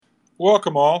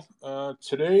Welcome all.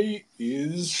 Today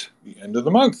is the end of the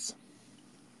month.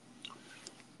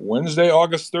 Wednesday,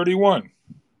 August 31.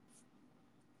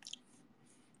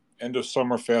 End of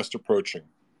summer fast approaching.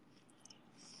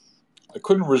 I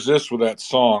couldn't resist with that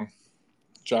song,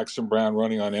 Jackson Browne,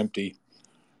 Running on Empty.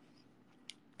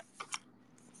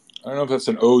 I don't know if that's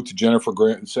an ode to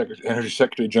Energy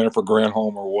Secretary Jennifer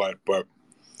Granholm or what, but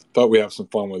thought we'd have some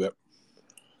fun with it.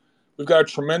 We've got a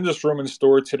tremendous room in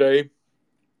store today.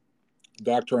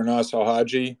 Dr. Anas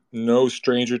Alhajji, no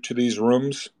stranger to these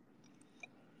rooms.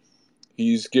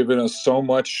 He's given us so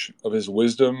much of his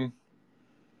wisdom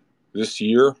this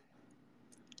year.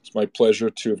 It's my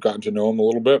pleasure to have gotten to know him a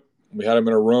little bit. We had him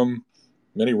in a room,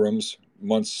 many rooms,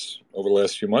 over the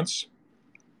last few months.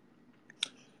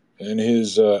 And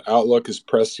his outlook, his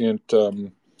prescient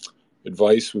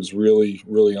advice was really,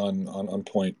 really on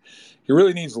point. He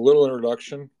really needs a little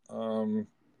introduction.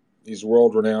 He's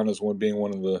world-renowned as being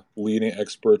one of the leading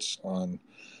experts on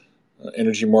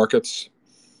energy markets,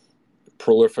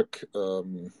 prolific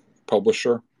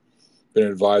publisher, been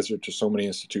an advisor to so many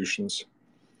institutions.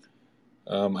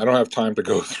 I don't have time to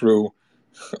go through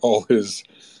all his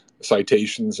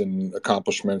citations and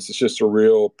accomplishments. It's just a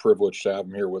real privilege to have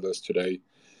him here with us today.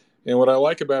 And what I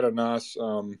like about Anas,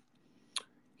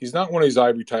 he's not one of these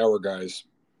ivory tower guys.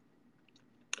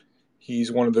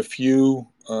 He's one of the few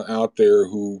out there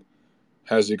who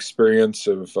has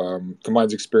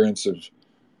combines experience of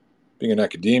being in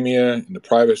academia, in the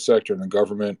private sector, in the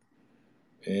government,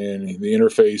 and the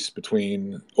interface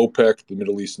between OPEC, the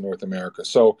Middle East, and North America.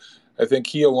 So I think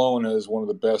he alone is one of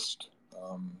the best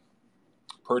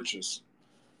perches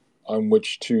on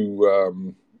which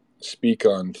to speak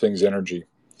on things energy.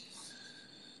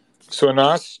 So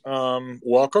Anas,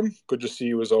 welcome. Good to see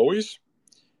you as always.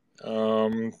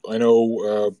 I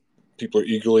know people are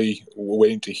eagerly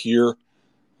waiting to hear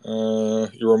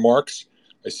your remarks.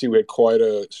 I see we had quite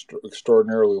a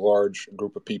extraordinarily large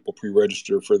group of people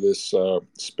pre-registered for this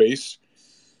space.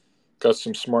 Got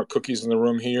some smart cookies in the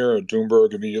room here.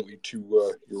 Doomberg immediately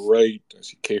to your right. I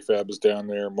see KFAB is down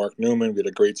there. Mark Newman. We had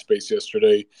a great space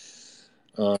yesterday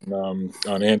on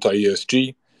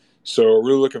anti-ESG. So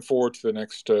really looking forward to the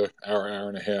next hour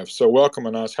and a half. So welcome,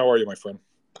 Anas. How are you, my friend?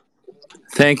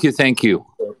 Thank you.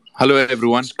 Hello,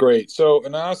 everyone. It's great. So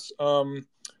Anas,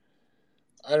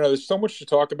 I don't know, there's so much to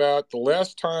talk about. The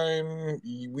last time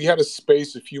we had a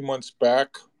space a few months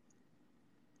back,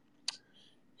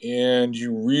 and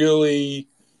you really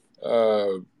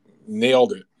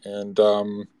nailed it. And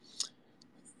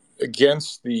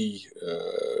against the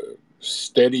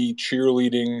steady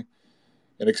cheerleading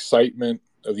and excitement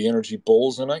of the energy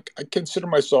bulls, and I consider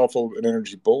myself an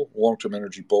energy bull, long-term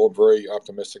energy bull. I'm very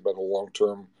optimistic about the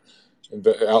long-term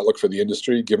outlook for the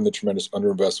industry, given the tremendous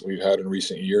underinvestment we've had in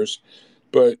recent years.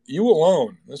 But you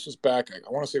alone, this was back, I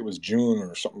want to say it was June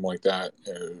or something like that,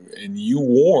 and you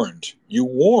warned,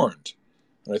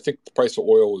 and I think the price of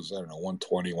oil was,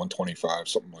 120, 125,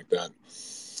 something like that,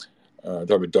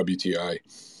 WTI,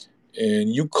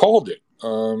 and you called it.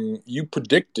 You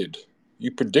predicted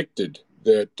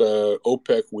that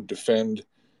OPEC would defend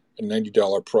a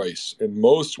 $90 price, and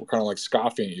most were kind of like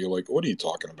scoffing at you, like, what are you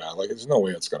talking about? Like, there's no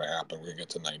way that's going to happen. We're going to get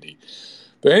to 90.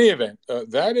 But in any event,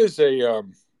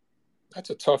 that's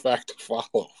a tough act to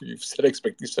follow. You set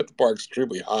the bar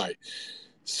extremely high.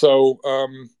 So I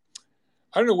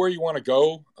don't know where you want to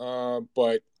go,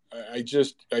 but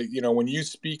when you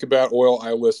speak about oil,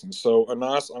 I listen. So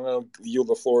Anas, I'm going to yield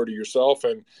the floor to yourself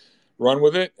and run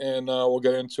with it, and we'll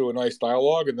get into a nice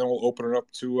dialogue, and then we'll open it up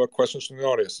to questions from the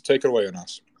audience. So take it away,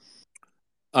 Anas.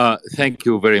 Thank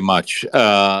you very much.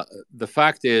 The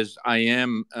fact is, I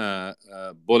am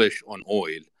bullish on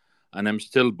oil, and I'm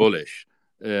still bullish.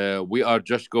 We are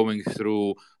just going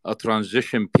through a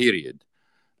transition period.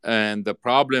 And the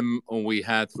problem we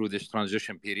had through this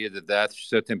transition period is that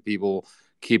certain people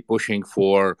keep pushing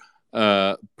for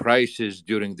prices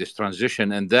during this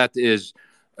transition. And that is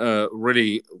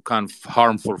really kind of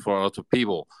harmful for a lot of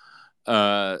people.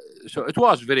 So it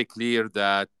was very clear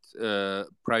that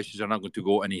prices are not going to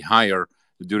go any higher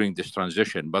during this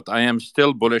transition. But I am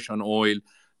still bullish on oil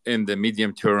in the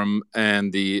medium term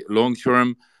and the long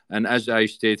term. And as I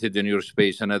stated in your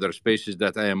space and other spaces,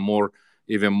 that I am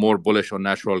even more bullish on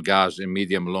natural gas in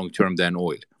medium long term than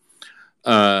oil.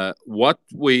 What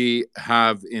we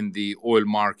have in the oil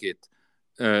market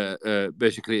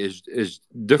basically is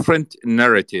different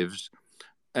narratives,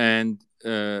 and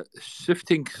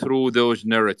sifting through those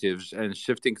narratives and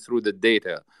sifting through the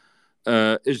data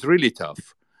is really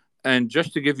tough. And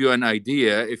just to give you an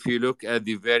idea, if you look at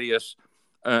the various,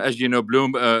 as you know,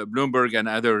 Bloomberg and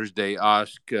others, they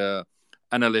ask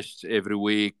analysts every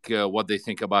week, what they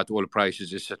think about oil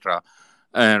prices, etc.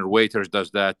 And Reuters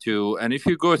does that too. And if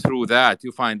you go through that,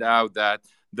 you find out that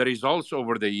the results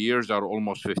over the years are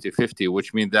almost 50-50,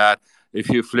 which means that if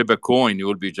you flip a coin, you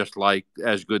will be just like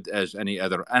as good as any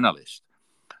other analyst.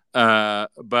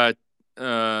 But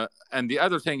and the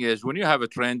other thing is, when you have a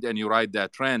trend and you ride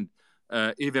that trend,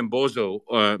 even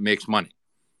Bozo makes money.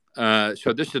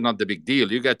 So this is not the big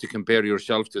deal. You got to compare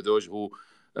yourself to those who,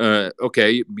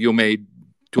 okay, you made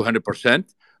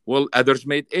 200%. Well, others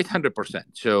made 800%.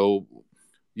 So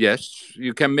yes,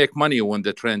 you can make money when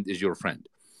the trend is your friend.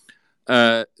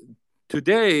 Uh,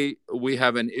 Today we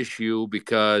have an issue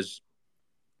because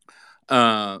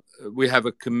uh, we have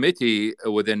a committee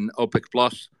within OPEC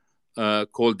Plus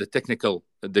called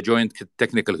the Joint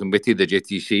Technical Committee, the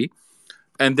JTC,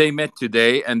 and they met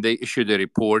today and they issued a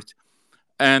report,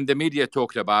 and the media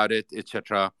talked about it,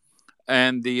 etc.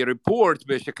 And the report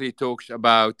basically talks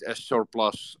about a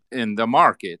surplus in the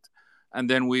market. And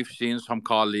then we've seen some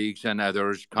colleagues and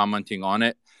others commenting on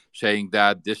it, saying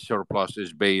that this surplus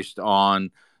is based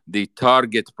on the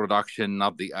target production,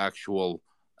 not the actual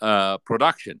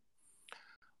production.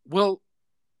 Well,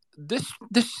 this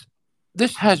this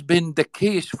this has been the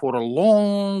case for a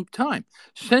long time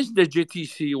since the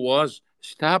GTC was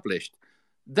established.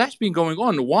 That's been going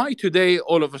on. Why today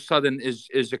all of a sudden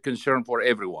is a concern for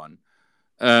everyone,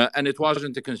 and it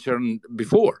wasn't a concern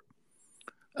before?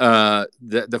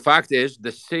 The fact is,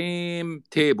 the same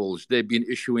tables they've been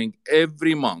issuing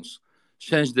every month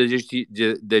since the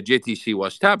JTC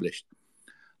was established,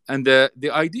 and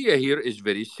the idea here is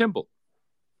very simple.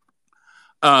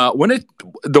 When it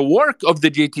The work of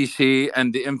the GTC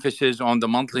and the emphasis on the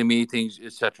monthly meetings,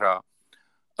 etc.,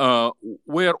 uh,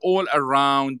 were all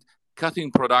around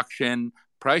cutting production.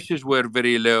 Prices were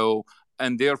very low,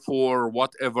 and therefore,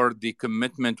 whatever the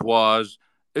commitment was,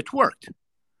 it worked.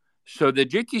 So the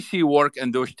GTC work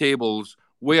and those tables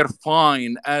were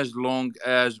fine as long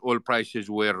as oil prices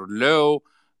were low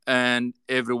and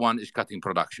everyone is cutting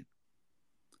production.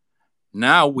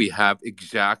 Now we have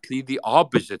exactly the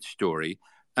opposite story,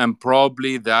 and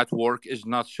probably that work is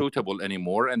not suitable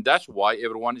anymore, and that's why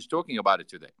everyone is talking about it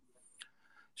today.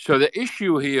 So the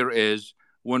issue here is,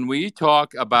 when we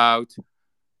talk about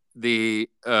the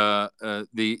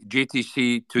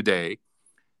GTC today,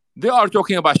 they are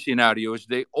talking about scenarios.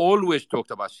 They always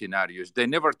talked about scenarios. They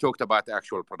never talked about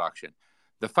actual production.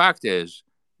 The fact is,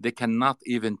 they cannot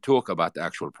even talk about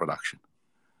actual production.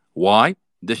 Why?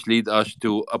 This leads us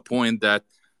to a point that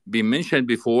been mentioned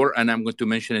before, and I'm going to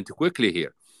mention it quickly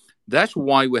here. That's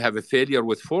why we have a failure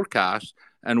with forecasts,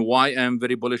 and why I'm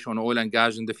very bullish on oil and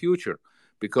gas in the future,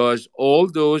 because all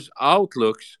those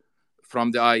outlooks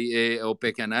from the IEA,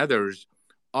 OPEC, and others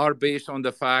are based on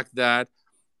the fact that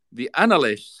the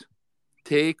analysts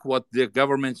take what the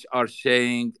governments are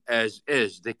saying as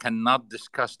is. They cannot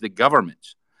discuss the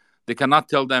governments. They cannot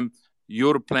tell them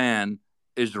your plan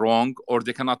is wrong, or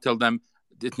they cannot tell them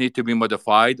it needs to be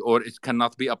modified or it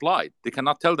cannot be applied. They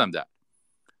cannot tell them that,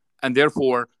 and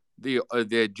therefore the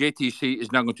JTC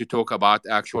is not going to talk about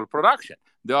actual production.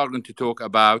 They are going to talk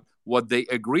about what they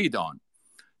agreed on.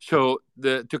 So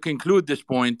to conclude this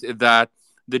point is that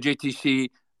the JTC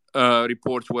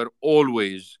reports were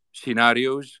always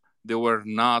scenarios. They were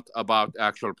not about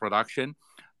actual production.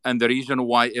 And the reason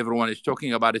why everyone is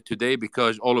talking about it today,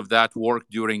 because all of that worked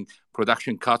during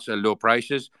production cuts and low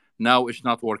prices. Now it's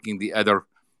not working the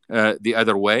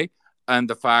other way. And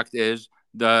the fact is,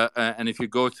 and if you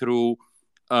go through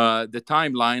the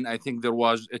timeline, I think there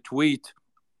was a tweet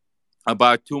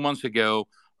about 2 months ago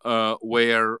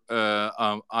where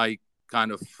I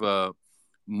kind of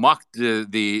mocked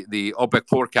the OPEC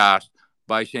forecast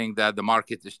by saying that the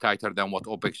market is tighter than what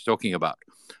OPEC is talking about.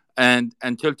 And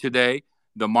until today,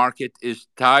 the market is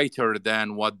tighter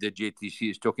than what the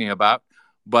JTC is talking about.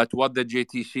 But what the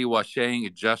JTC was saying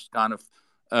is just kind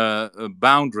of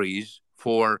boundaries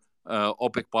for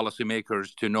OPEC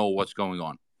policymakers to know what's going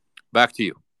on. Back to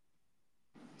you.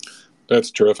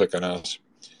 That's terrific, Anas.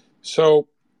 So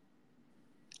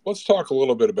let's talk a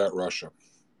little bit about Russia.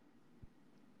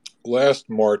 Last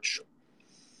March,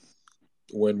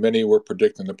 when many were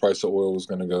predicting the price of oil was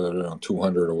going to go to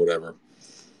 200 or whatever,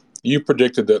 you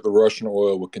predicted that the Russian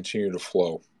oil would continue to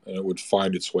flow and it would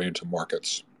find its way into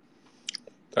markets.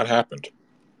 That happened.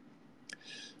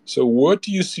 So what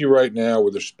do you see right now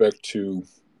with respect to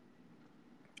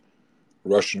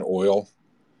Russian oil?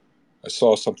 I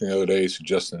saw something the other day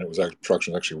suggesting it was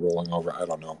production actually rolling over. I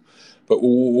don't know. But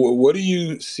what do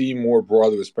you see more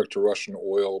broadly with respect to Russian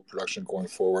oil production going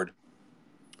forward?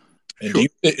 And Sure.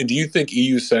 do you think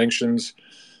EU sanctions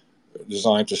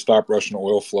designed to stop Russian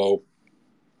oil flow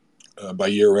by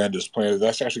year end as planned.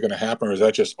 That's actually going to happen, or is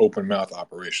that just open mouth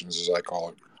operations, as I call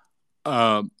it?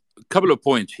 A couple of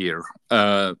points here.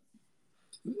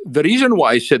 The reason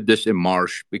why I said this in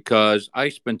March, because I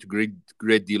spent a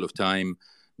great deal of time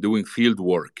doing field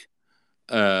work.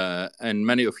 And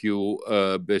many of you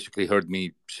basically heard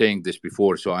me saying this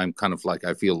before, so I'm kind of like,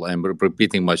 I feel I'm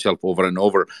repeating myself over and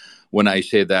over when I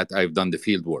say that I've done the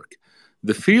field work.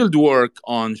 The field work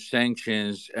on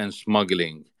sanctions and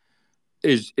smuggling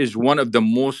is one of the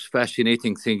most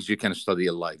fascinating things you can study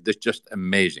in life. That's just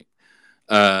amazing.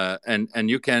 And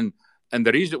you can, and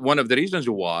the reason, one of the reasons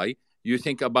why you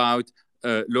think about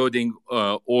loading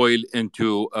oil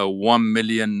into a 1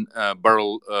 million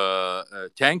barrel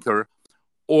tanker,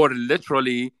 or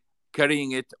literally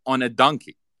carrying it on a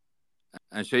donkey.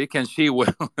 And so you can see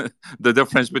the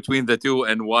difference between the two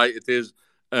and why it is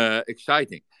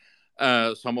exciting.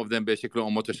 Some of them basically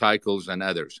on motorcycles and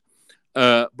others.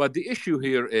 But the issue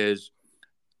here is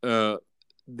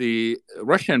the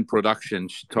Russian production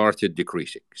started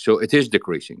decreasing. So it is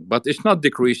decreasing, but it's not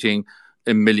decreasing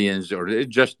in millions, or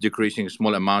it's just decreasing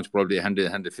small amounts, probably 100,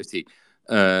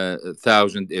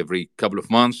 150,000 every couple of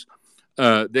months.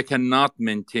 They cannot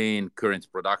maintain current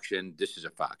production. This is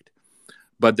a fact.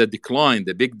 But the decline,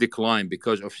 the big decline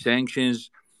because of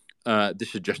sanctions,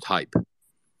 this is just hype.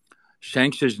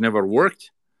 Sanctions never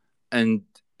worked, and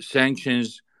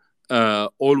sanctions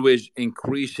always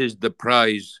increases the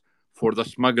price for the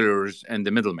smugglers and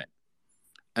the middlemen.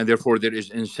 And therefore, there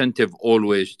is incentive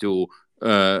always to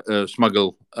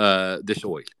smuggle this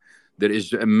oil. There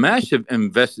is a massive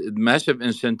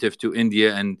incentive to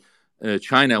India and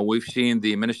China. We've seen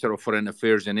the Minister of Foreign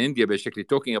Affairs in India basically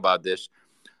talking about this.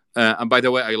 And by the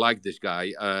way, I like this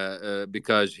guy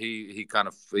because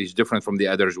he's different from the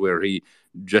others, where he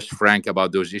just frank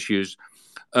about those issues.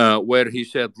 Where he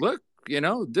said, "Look,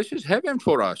 this is heaven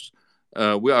for us.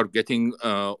 We are getting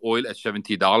oil at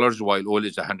 $70 while oil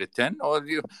is 110. Are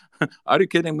you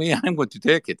kidding me? I'm going to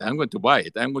take it. I'm going to buy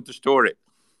it. I'm going to store it.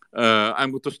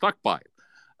 I'm going to stockpile."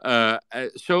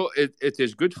 So it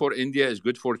is good for India. It's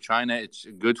good for China. It's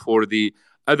good for the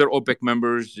other OPEC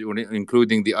members,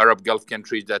 including the Arab Gulf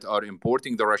countries that are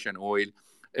importing the Russian oil.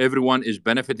 Everyone is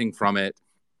benefiting from it.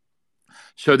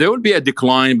 So there will be a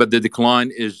decline, but the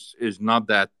decline is not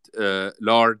that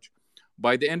large.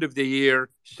 By the end of the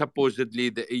year, supposedly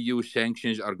the EU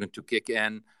sanctions are going to kick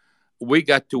in. We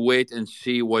got to wait and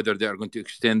see whether they are going to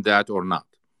extend that or not.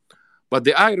 But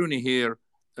the irony here,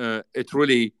 it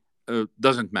really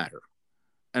doesn't matter.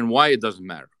 And why it doesn't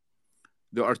matter?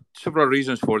 There are several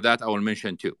reasons for that. I will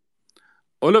mention two.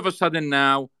 All of a sudden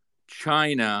now,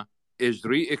 China is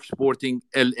re-exporting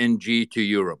LNG to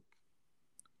Europe.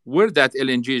 Where that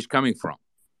LNG is coming from?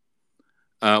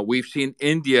 We've seen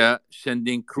India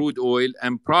sending crude oil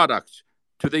and products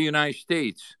to the United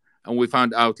States, and we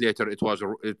found out later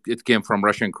it came from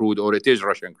Russian crude, or it is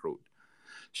Russian crude.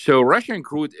 So Russian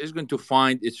crude is going to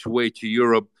find its way to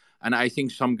Europe, and I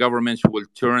think some governments will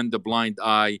turn the blind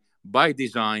eye by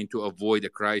design to avoid a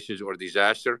crisis or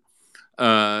disaster.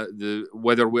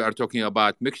 Whether we are talking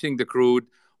about mixing the crude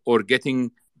or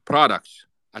getting products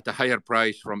at a higher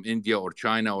price from India or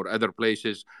China or other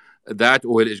places, that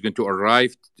oil is going to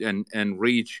arrive and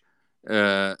reach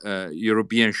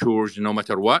European shores no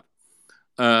matter what.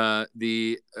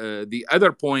 The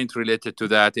other point related to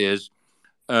that is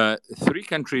three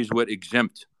countries were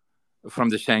exempt from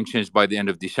the sanctions by the end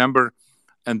of December,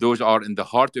 and those are in the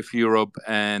heart of Europe,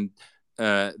 and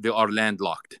they are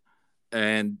landlocked.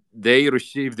 And they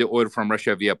receive the oil from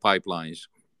Russia via pipelines.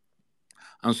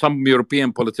 And some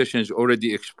European politicians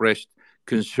already expressed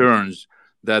concerns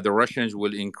that the Russians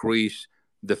will increase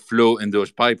the flow in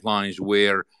those pipelines,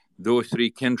 where those three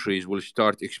countries will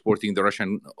start exporting the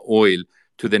Russian oil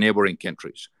to the neighboring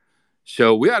countries.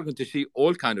 So we are going to see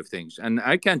all kinds of things. And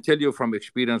I can tell you from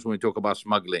experience when we talk about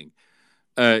smuggling,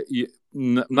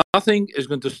 nothing is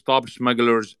going to stop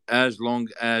smugglers as long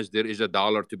as there is a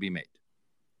dollar to be made.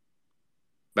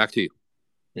 Back to you.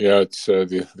 Yeah, it's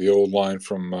the old line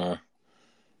from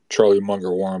Charlie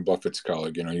Munger, Warren Buffett's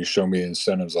colleague. You show me the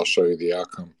incentives, I'll show you the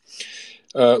outcome.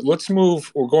 Let's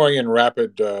move. We're going in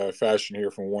rapid fashion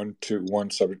here from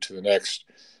one subject to the next,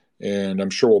 and I'm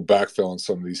sure we'll backfill on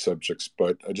some of these subjects.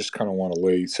 But I just kind of want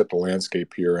to set the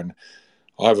landscape here, and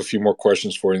I'll have a few more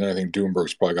questions for you. And then I think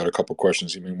Doomberg's probably got a couple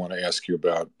questions he may want to ask you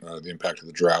about the impact of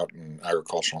the drought and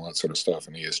agriculture and all that sort of stuff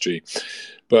and ESG.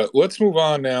 But let's move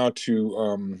on now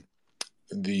to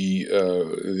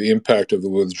the impact of the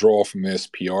withdrawal from the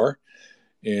SPR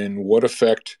and what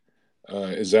effect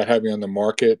is that having on the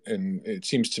market. And it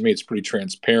seems to me it's pretty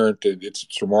transparent. It's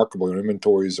remarkable.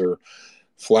 Inventories are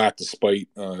flat despite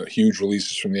huge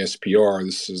releases from the SPR.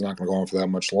 This is not going to go on for that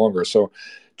much longer. So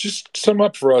just sum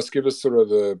up for us, give us sort of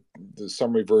the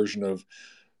summary version of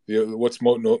what's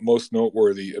most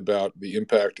noteworthy about the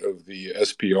impact of the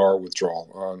SPR withdrawal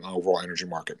on the overall energy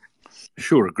market.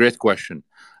 Sure, great question.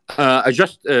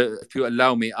 If you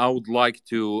allow me, I would like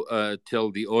to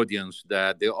tell the audience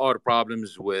that there are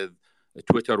problems with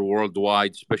Twitter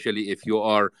worldwide, especially if you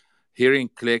are hearing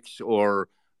clicks or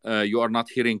you are not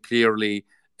hearing clearly.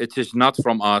 It is not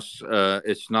from us.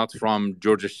 It's not from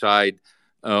Georgia's side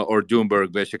or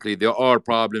Doomberg. Basically, there are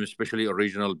problems, especially on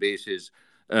regional basis.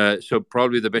 So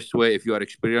probably the best way, if you are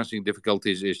experiencing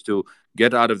difficulties, is to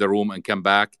get out of the room and come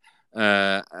back.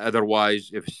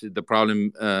 Otherwise, if the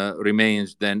problem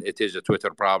remains, then it is a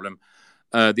Twitter problem.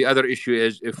 The other issue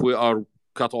is if we are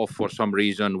cut off for some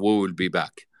reason, we will be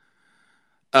back.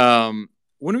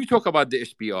 When we talk about the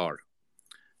SPR,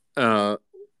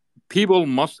 people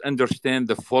must understand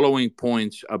the following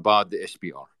points about the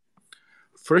SPR.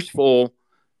 First of all,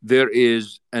 there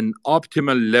is an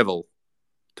optimal level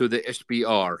to the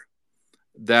SPR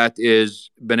that is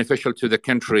beneficial to the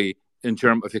country in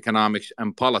terms of economics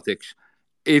and politics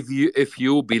if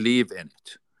you believe in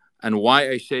it. And why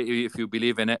I say if you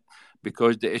believe in it,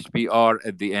 because the SPR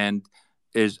at the end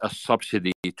is a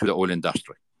subsidy to the oil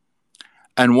industry.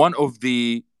 And one of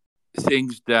the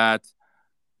things that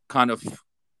kind of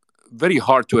very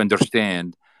hard to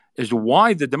understand is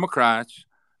why the Democrats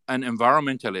and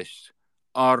environmentalists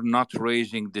are not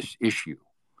raising this issue.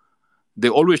 They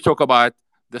always talk about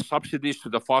the subsidies to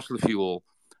the fossil fuel,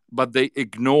 but they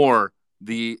ignore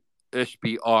the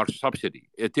SPR subsidy.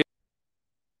 It's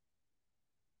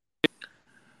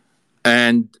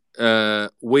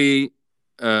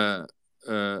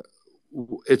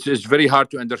very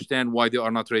hard to understand why they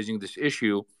are not raising this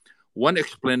issue. One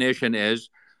explanation is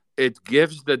it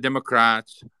gives the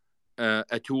Democrats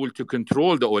a tool to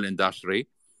control the oil industry,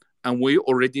 and we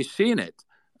already seen it.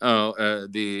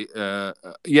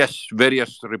 Yes,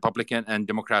 various Republican and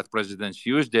Democrat presidents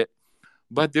used it,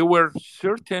 but there were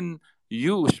certain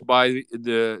use by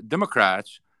the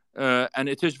Democrats, and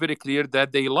it is very clear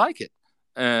that they like it.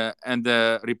 And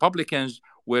the Republicans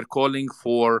were calling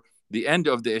for the end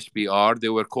of the SPR. They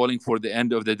were calling for the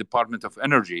end of the Department of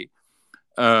Energy.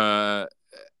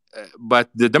 But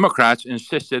the Democrats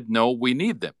insisted, no, we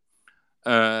need them.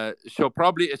 So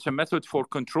probably it's a method for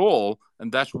control,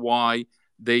 and that's why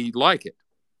they like it.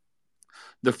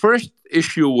 The first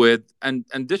issue with, and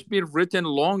this been written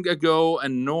long ago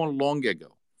and known long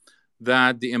ago,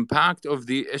 that the impact of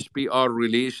the SPR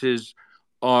releases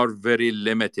are very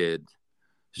limited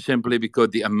simply because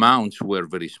the amounts were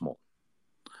very small.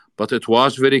 But it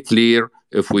was very clear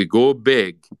if we go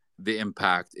big, the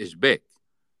impact is big.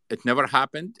 It never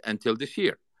happened until this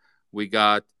year. We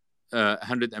got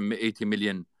 180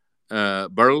 million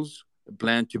barrels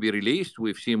planned to be released.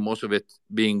 We've seen most of it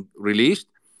being released.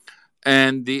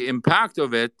 And the impact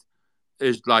of it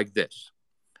is like this.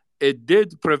 It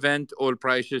did prevent oil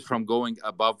prices from going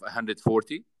above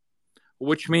 140,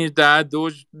 which means that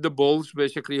the bulls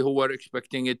basically who were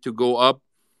expecting it to go up,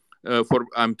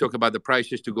 I'm talking about the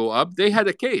prices to go up, they had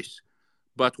a case.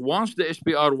 But once the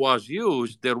SPR was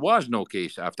used, there was no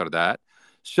case after that.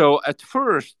 So at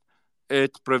first,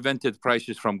 it prevented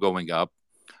prices from going up.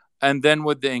 And then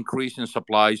with the increase in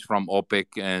supplies from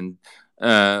OPEC and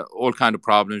all kind of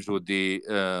problems with the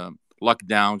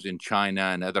lockdowns in China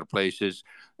and other places,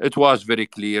 it was very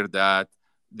clear that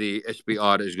the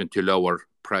SPR is going to lower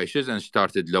prices and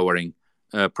started lowering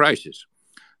prices.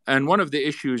 And one of the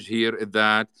issues here is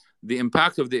that the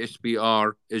impact of the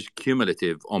SPR is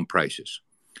cumulative on prices.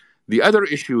 The other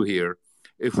issue here,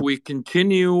 if we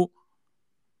continue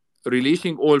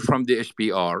releasing oil from the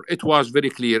SPR, it was very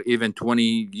clear even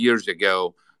 20 years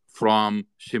ago from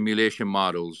simulation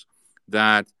models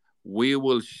that we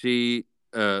will see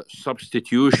a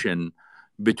substitution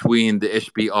between the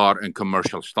SPR and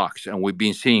commercial stocks. And we've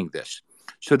been seeing this.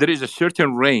 So there is a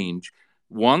certain range.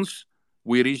 Once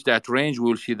we reach that range,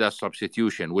 we'll see that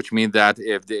substitution, which means that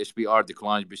if the SPR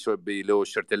declines below a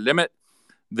certain limit,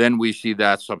 then we see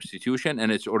that substitution,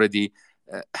 and it's already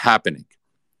happening.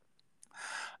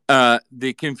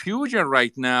 The confusion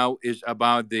right now is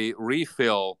about the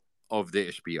refill of the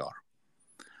SPR.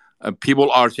 People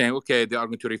are saying, okay, they are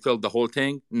going to refill the whole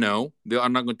thing. No, they are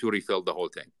not going to refill the whole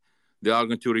thing. We are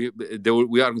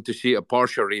going to see a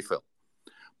partial refill.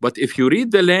 But if you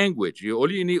read the language, all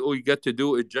you get to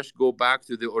do is just go back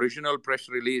to the original press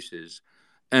releases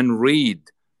and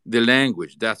read the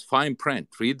language. That's fine print.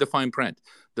 Read the fine print.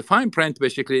 The fine print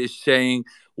basically is saying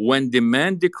when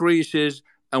demand decreases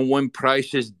and when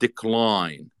prices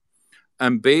decline.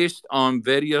 And based on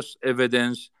various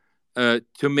evidence,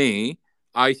 to me,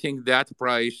 I think that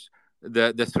price,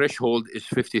 the threshold is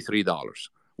 $53,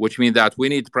 which means that we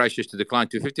need prices to decline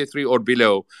to 53 or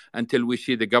below until we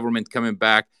see the government coming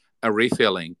back and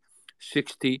refilling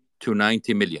 60 to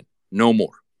 90 million, no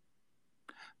more.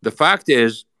 The fact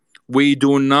is, we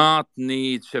do not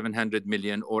need 700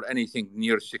 million or anything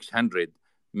near 600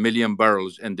 million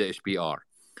barrels in the SPR.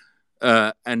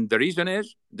 And the reason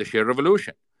is the shale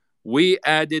revolution. We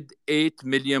added 8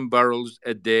 million barrels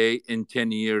a day in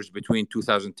 10 years between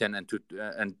 2010 and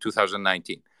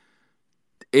 2019.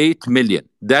 8 million.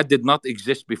 That did not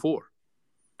exist before.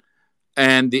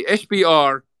 And the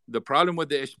SPR, the problem with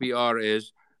the SPR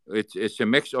is it's a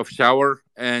mix of sour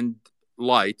and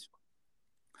light.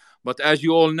 But as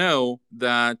you all know,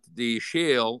 that the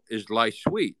shale is light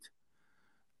sweet.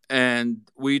 And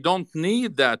we don't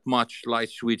need that much light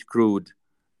sweet crude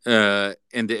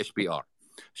in the SPR.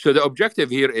 So the objective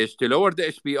here is to lower the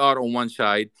SPR on one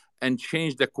side and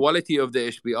change the quality of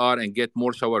the SPR and get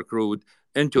more sour crude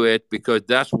into it, because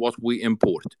that's what we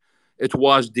import. It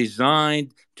was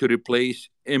designed to replace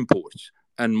imports.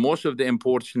 And most of the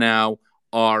imports now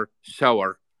are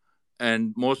sour,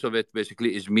 and most of it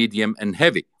basically is medium and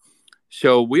heavy.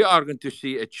 So we are going to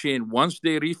see a change once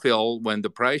they refill. When the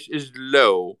price is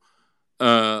low,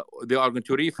 they are going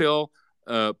to refill,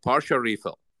 partial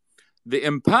refill. The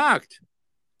impact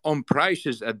on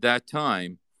prices at that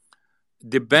time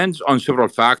depends on several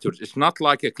factors. It's not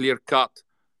like a clear cut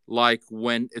like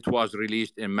when it was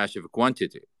released in massive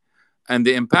quantity. And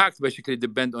the impact basically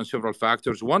depends on several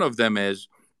factors. One of them is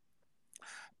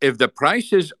if the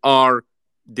prices are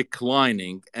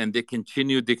declining and they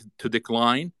continue to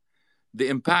decline, the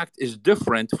impact is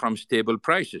different from stable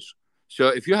prices. So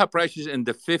if you have prices in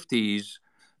the 50s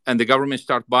and the government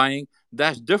start buying,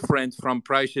 that's different from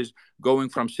prices going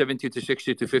from 70 to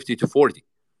 60 to 50 to 40.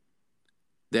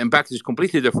 The impact is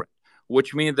completely different,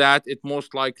 which means that it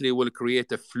most likely will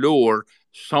create a floor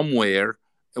somewhere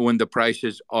when the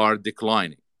prices are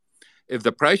declining. If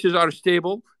the prices are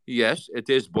stable, yes, it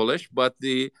is bullish, but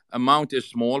the amount is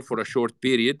small for a short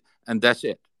period, and that's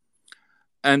it.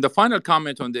 And the final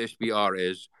comment on the SPR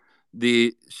is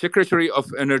the Secretary of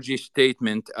Energy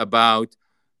statement about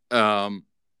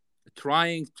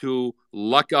trying to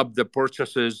lock up the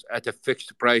purchases at a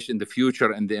fixed price in the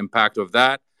future and the impact of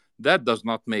that. That does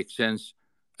not make sense,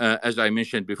 as I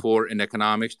mentioned before, in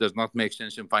economics, does not make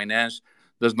sense in finance,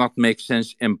 does not make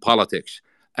sense in politics.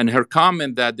 And her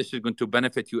comment that this is going to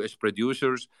benefit U.S.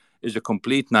 producers is a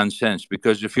complete nonsense,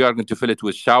 because if you are going to fill it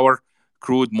with sour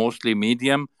crude, mostly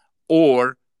medium,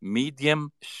 or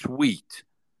medium sweet,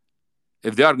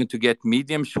 if they are going to get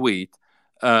medium sweet,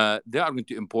 they are going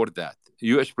to import that.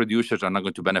 U.S. producers are not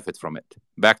going to benefit from it.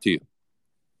 Back to you.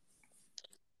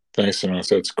 Thanks, Anas.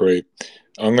 That's great.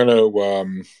 I'm going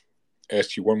to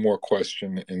ask you one more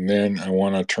question, and then I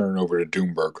want to turn it over to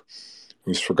Doomberg,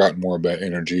 who's forgotten more about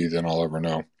energy than I'll ever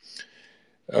know.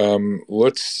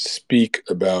 Let's speak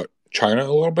about China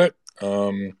a little bit.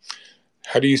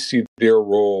 How do you see their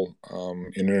role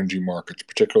in energy markets,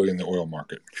 particularly in the oil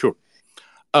market? Sure.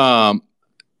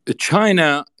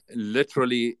 China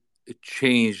literally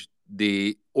changed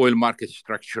the oil market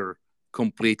structure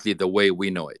completely the way we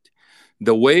know it.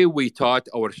 The way we taught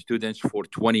our students for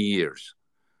 20 years,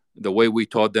 the way we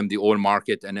taught them the oil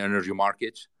market and energy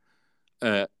markets,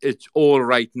 it's all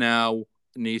right now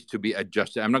needs to be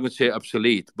adjusted. I'm not going to say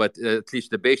obsolete, but at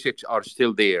least the basics are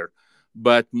still there.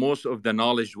 But most of the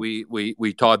knowledge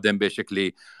we taught them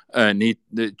basically need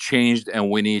changed, and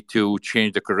we need to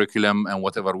change the curriculum and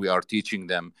whatever we are teaching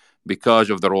them because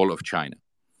of the role of China.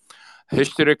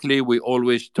 Historically, we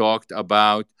always talked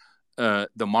about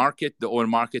the market. The oil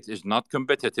market is not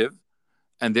competitive,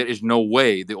 and there is no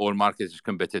way the oil market is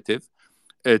competitive.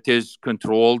 It is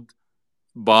controlled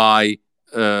by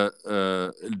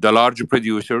the large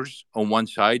producers on one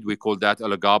side. We call that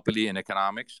oligopoly in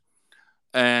economics.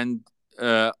 And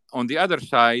on the other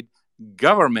side,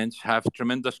 governments have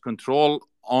tremendous control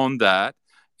on that,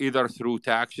 either through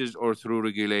taxes or through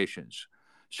regulations.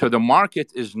 So the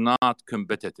market is not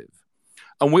competitive.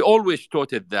 And we always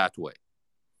taught it that way.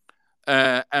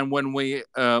 And when we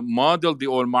modeled the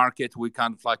oil market, we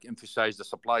kind of like emphasize the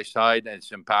supply side and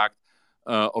its impact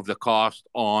of the cost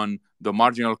on the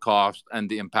marginal cost and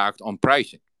the impact on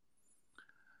pricing.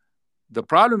 The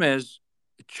problem is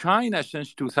China,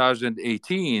 since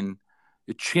 2018,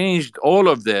 it changed all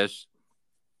of this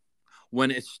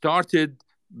when it started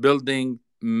building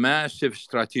massive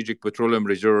strategic petroleum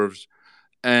reserves,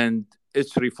 and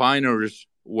its refiners,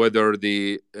 whether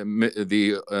the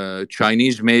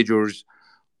Chinese majors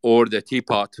or the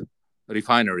teapot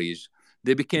refineries,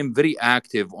 they became very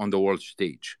active on the world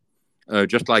stage,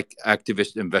 just like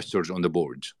activist investors on the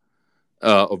boards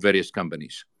of various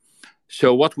companies.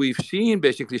 So what we've seen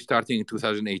basically starting in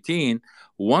 2018,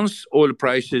 once oil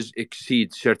prices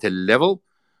exceed certain level,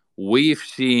 we've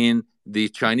seen the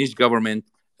Chinese government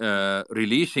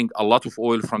releasing a lot of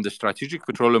oil from the strategic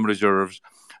petroleum reserves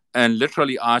and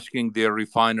literally asking their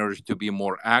refiners to be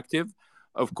more active.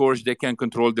 Of course, they can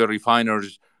control their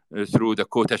refiners through the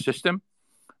quota system.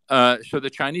 So the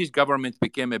Chinese government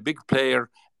became a big player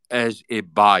as a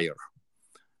buyer.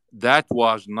 That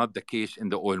was not the case in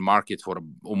the oil market for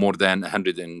more than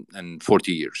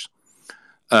 140 years.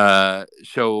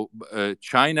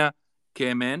 China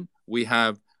came in. We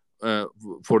have,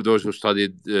 for those who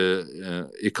studied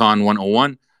Econ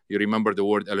 101, you remember the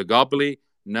word oligopoly.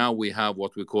 Now we have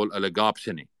what we call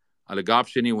oligopsony.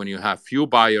 Oligopsony, when you have few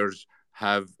buyers,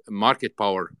 have market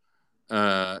power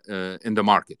in the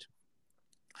market.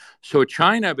 So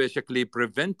China basically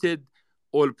prevented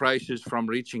oil prices from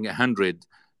reaching 100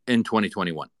 in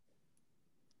 2021.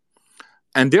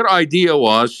 And their idea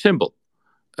was simple.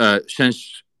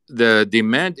 Since the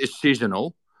demand is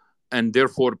seasonal and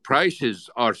therefore prices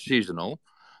are seasonal,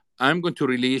 I'm going to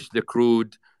release the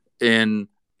crude in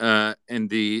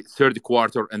the third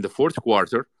quarter and the fourth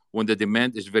quarter when the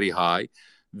demand is very high.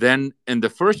 Then in the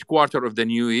first quarter of the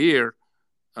new year,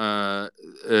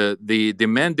 the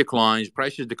demand declines,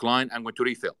 prices decline, I'm going to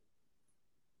refill.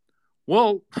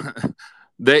 Well,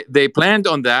 they planned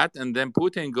on that, and then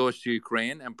Putin goes to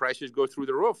Ukraine and prices go through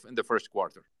the roof in the first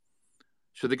quarter.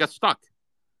 So they got stuck.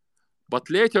 But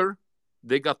later,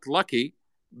 they got lucky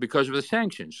because of the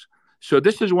sanctions. So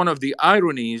this is one of the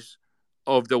ironies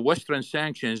of the Western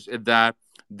sanctions, is that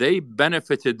they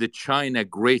benefited China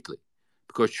greatly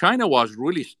because China was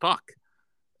really stuck.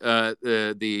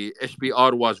 The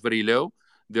SPR was very low.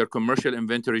 Their commercial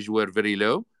inventories were very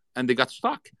low, and they got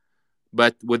stuck.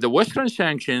 But with the Western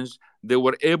sanctions, they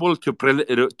were able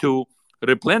to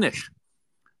replenish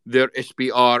their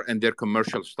SPR and their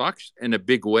commercial stocks in a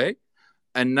big way.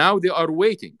 And now they are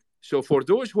waiting. So for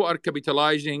those who are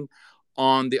capitalizing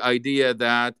on the idea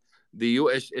that the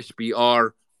US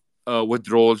SPR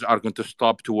withdrawals are going to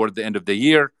stop toward the end of the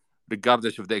year,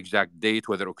 regardless of the exact date,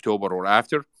 whether October or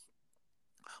after,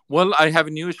 well, I have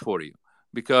news for you,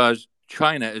 because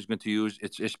China is going to use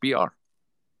its SPR.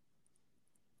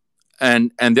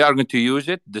 And they are going to use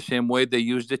it the same way they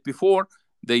used it before.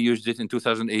 They used it in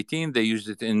 2018, they used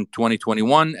it in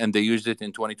 2021, and they used it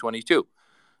in 2022.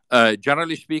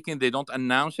 Generally speaking, they don't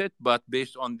announce it, but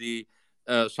based on the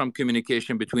some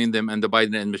communication between them and the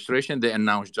Biden administration, they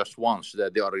announced just once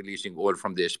that they are releasing oil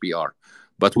from the SPR.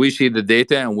 But we see the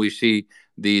data and we see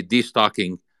the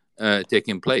destocking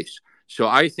taking place. So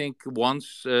I think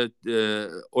once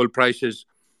oil prices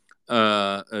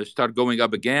start going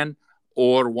up again,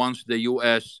 or once the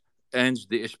U.S. ends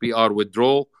the SPR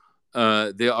withdrawal,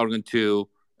 they are going to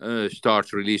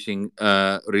start releasing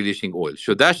oil.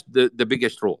 So that's the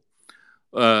biggest role.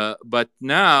 But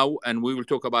now, and we will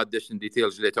talk about this in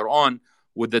details later on,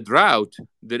 with the drought,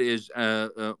 there is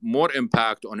more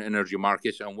impact on energy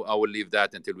markets, and I will leave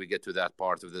that until we get to that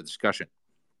part of the discussion.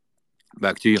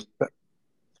 Back to you.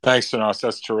 Thanks, Anas.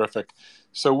 That's terrific.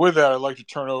 So with that, I'd like to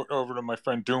turn over to my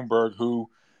friend Doomberg, who,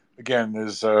 again,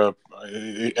 is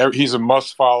he's a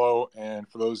must follow. And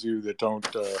for those of you that don't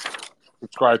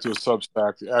subscribe to his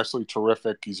Substack, absolutely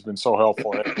terrific. He's been so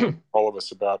helpful to all of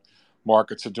us about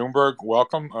markets. So Doomberg,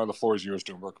 welcome. The floor is yours,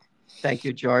 Doomberg. Thank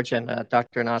you, George, and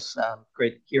Dr. Anas.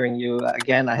 Great hearing you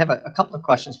again. I have a couple of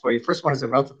questions for you. First one is a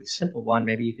relatively simple one.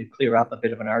 Maybe you could clear up a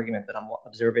bit of an argument that I'm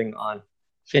observing on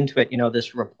FinTwit. You know,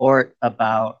 this report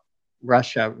about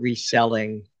Russia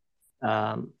reselling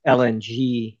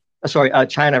LNG.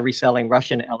 China reselling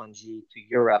Russian LNG to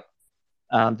Europe.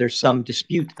 There's some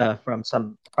dispute from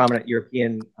some prominent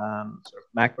European sort of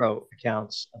macro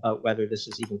accounts about whether this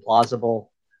is even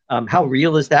plausible. How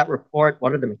real is that report?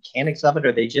 What are the mechanics of it?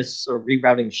 Are they just sort of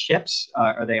rerouting ships?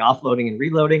 Are they offloading and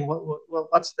reloading?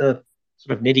 What's the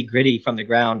sort of nitty gritty from the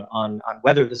ground on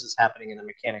whether this is happening and the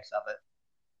mechanics of it?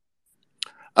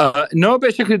 No,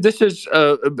 basically, this is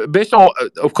based on,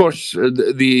 of course,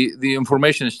 the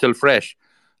information is still fresh.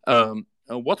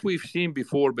 What we've seen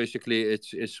before, basically,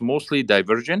 it's mostly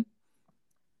diversion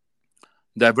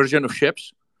of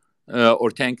ships or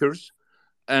tankers.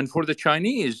 And for the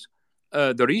Chinese,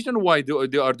 the reason why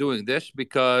they are doing this,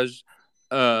 because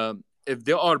if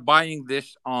they are buying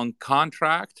this on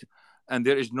contract and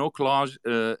there is no clause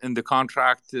in the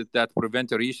contract that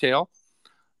prevent a resale,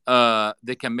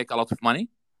 they can make a lot of money,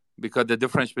 because the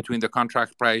difference between the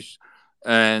contract price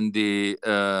and the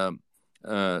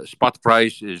spot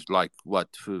price is like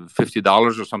what,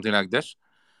 $50 or something like this.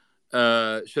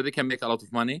 So they can make a lot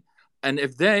of money. And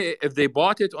if they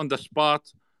bought it on the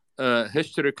spot,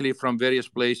 historically from various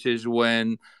places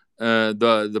when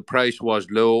the price was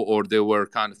low, or they were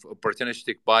kind of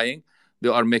opportunistic buying, they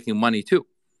are making money too.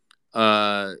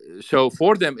 So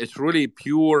for them, it's really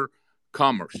pure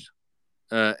commerce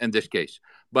in this case.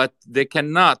 But they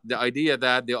cannot. The idea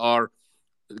that they are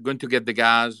going to get the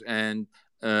gas and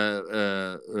uh,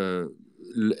 uh, uh,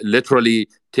 literally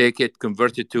take it,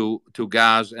 convert it to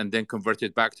gas, and then convert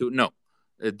it back to, no.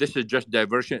 This is just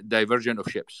diversion of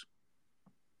ships.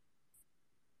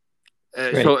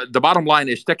 Great. So the bottom line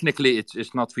is, technically,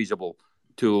 it's not feasible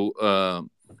to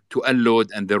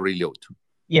unload and then reload.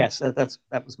 Yes, that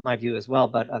was my view as well.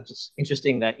 But just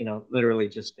interesting that literally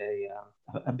just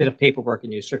a bit of paperwork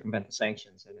and you circumvent the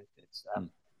sanctions, and it's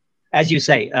as you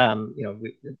say,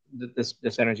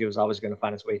 this energy was always going to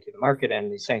find its way to the market,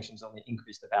 and the sanctions only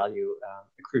increase the value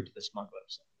accrued to the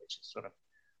smugglers, which is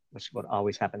what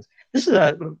always happens. This is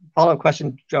a follow-up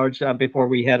question, George, before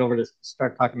we head over to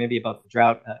start talking maybe about the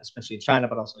drought, especially in China,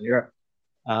 but also in Europe.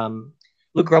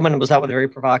 Luke Groman was out with a very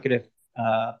provocative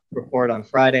report on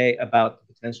Friday about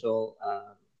the potential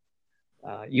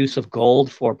use of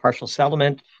gold for partial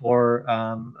settlement for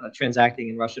transacting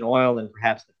in Russian oil, and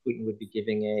perhaps that Putin would be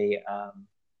giving a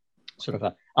sort of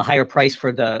a higher price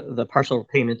for the partial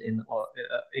payment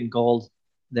in gold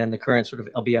than the current sort of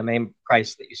LBMA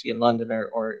price that you see in London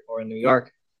or in New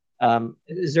York.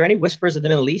 Is there any whispers in the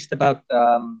Middle East about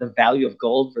the value of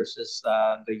gold versus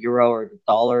the euro or the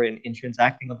dollar in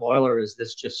transacting of oil, or is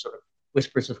this just sort of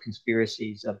whispers of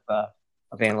conspiracies of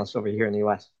analysts over here in the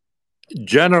U.S.?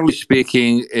 Generally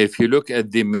speaking, if you look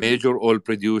at the major oil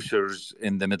producers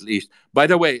in the Middle East, by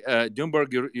the way,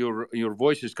 Doomberg, your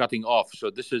voice is cutting off. So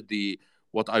this is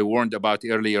what I warned about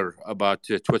earlier about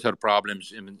Twitter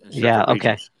problems in certain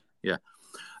regions. Yeah.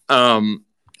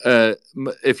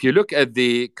 If you look at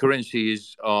the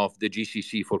currencies of the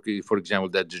GCC, for example,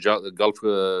 that the Gulf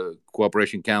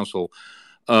Cooperation Council,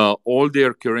 all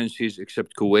their currencies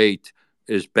except Kuwait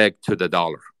is pegged to the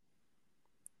dollar.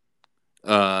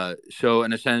 So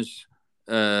in a sense,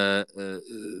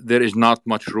 there is not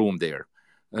much room there.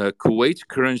 Kuwait's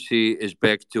currency is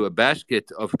pegged to a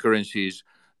basket of currencies,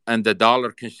 and the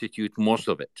dollar constitutes most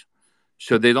of it.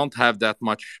 So they don't have that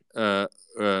much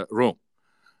room.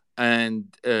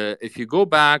 And if you go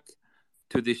back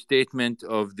to the statement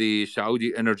of the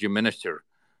Saudi energy minister,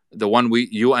 the one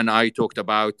you and I talked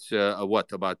about,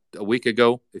 about a week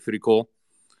ago, if you recall.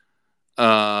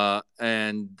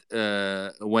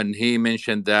 When he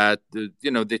mentioned that,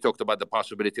 they talked about the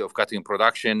possibility of cutting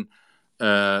production,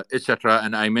 etc.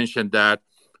 And I mentioned that,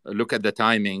 look at the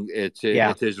timing. It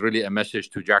is really a message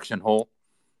to Jackson Hole.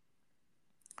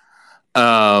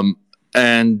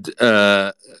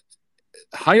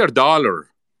 Higher dollar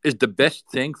is the best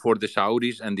thing for the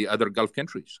Saudis and the other Gulf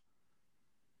countries.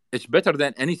 It's better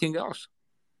than anything else.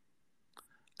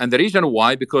 And the reason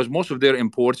why, because most of their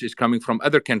imports is coming from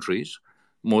other countries,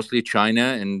 mostly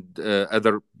China and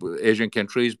other Asian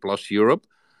countries plus Europe.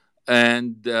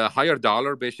 And higher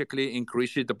dollar basically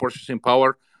increases the purchasing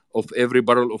power of every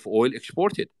barrel of oil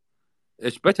exported.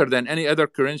 It's better than any other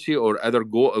currency or other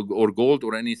gold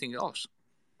or anything else.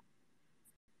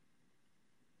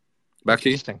 Back to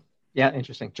you. Yeah,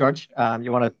 interesting. George,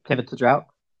 you want to pivot to drought?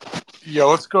 Yeah,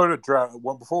 let's go to drought.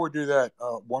 Well, before we do that,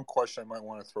 one question I might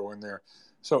want to throw in there.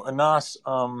 So, Anas,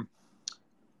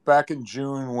 back in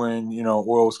June when,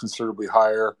 oil was considerably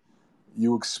higher,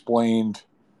 you explained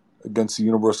against the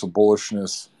universal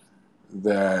bullishness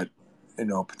that,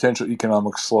 potential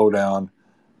economic slowdown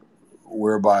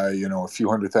whereby, a few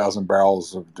 100,000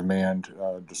 barrels of demand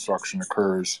destruction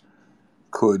occurs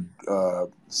could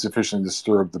sufficiently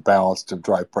disturb the balance to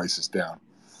drive prices down.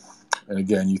 And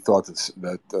again, you thought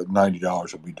that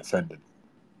 $90 would be defended.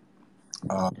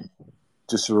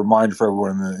 Just a reminder for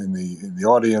everyone in the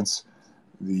audience,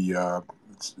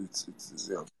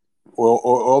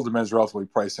 oil demand is relatively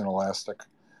price inelastic.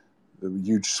 The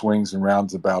huge swings and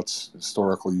roundabouts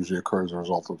historically usually occur as a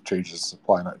result of changes in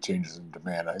supply, not changes in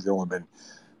demand. I think there have only been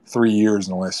 3 years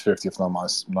in the last 50, if I'm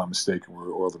not mistaken, where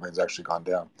oil demand's actually gone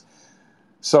down.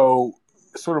 So,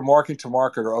 sort of marking to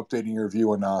market or updating your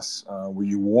view on us, where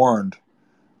you warned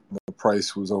the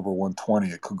price was over 120,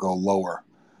 it could go lower.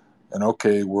 And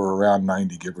okay, we're around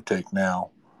 90, give or take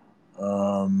now.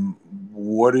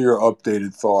 What are your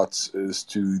updated thoughts as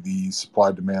to the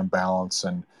supply-demand balance,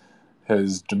 and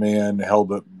has demand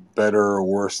held up better or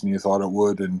worse than you thought it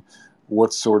would? And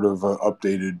what sort of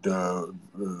updated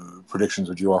predictions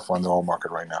would you offer on the oil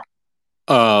market right now?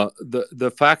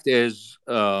 The fact is,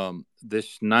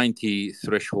 this 90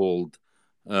 threshold,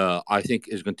 I think,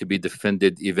 is going to be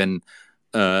defended even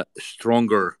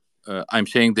stronger. I'm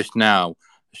saying this now,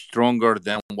 stronger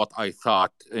than what I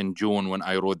thought in June when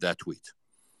I wrote that tweet.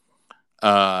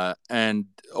 And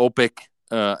OPEC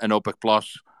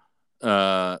Plus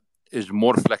is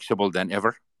more flexible than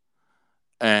ever,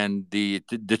 and the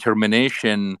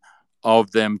determination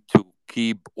of them to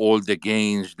keep all the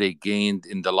gains they gained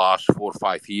in the last 4 or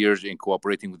 5 years in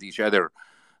cooperating with each other,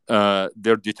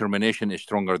 their determination is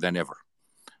stronger than ever.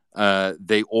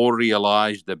 They all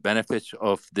realize the benefits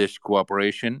of this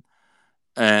cooperation,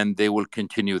 and they will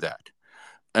continue that.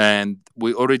 And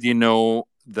we already know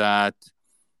that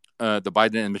the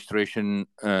Biden administration,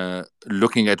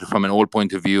 looking at it from an oil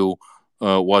point of view,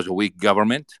 was a weak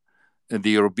government.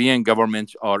 The European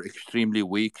governments are extremely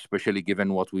weak, especially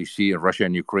given what we see in Russia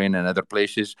and Ukraine and other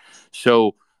places.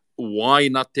 So why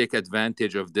not take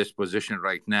advantage of this position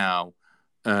right now,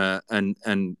 and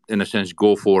in a sense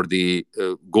go for the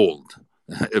gold,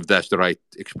 if that's the right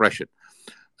expression.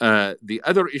 The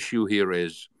other issue here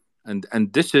is,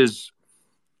 and this is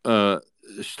a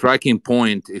striking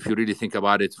point if you really think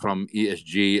about it from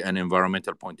ESG and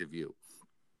environmental point of view.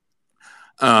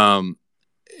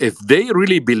 If they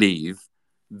really believe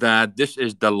that this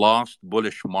is the last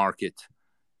bullish market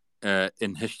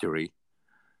in history,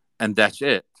 and that's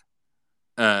it,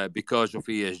 because of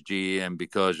ESG and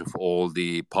because of all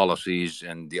the policies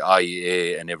and the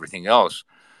IEA and everything else,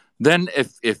 then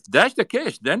if that's the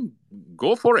case, then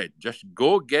go for it. Just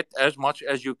go get as much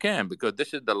as you can, because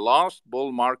this is the last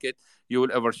bull market you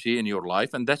will ever see in your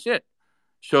life, and that's it.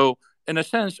 So in a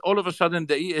sense, all of a sudden,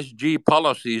 the ESG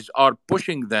policies are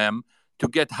pushing them to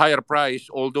get higher price,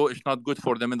 although it's not good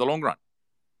for them in the long run.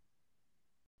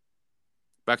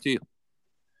 Back to you.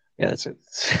 Yeah,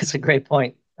 that's a great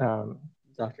point,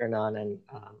 Dr. Anand, and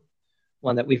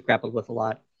one that we've grappled with a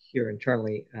lot here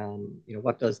internally.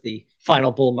 What does the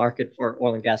final bull market for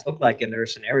oil and gas look like? And there are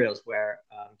scenarios where,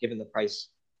 given the price,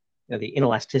 the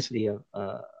inelasticity of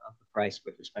the price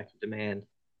with respect to demand,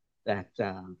 that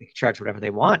they can charge whatever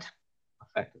they want,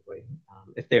 effectively,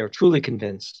 if they are truly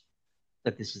convinced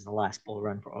that this is the last bull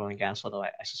run for oil and gas, although I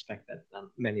suspect that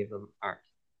many of them aren't.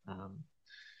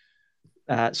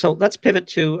 So let's pivot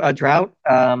to drought.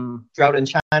 Drought in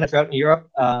China, drought in Europe.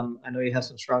 I know you have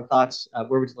some strong thoughts.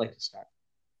 Where would you like to start?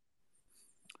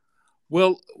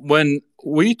 Well, when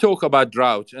we talk about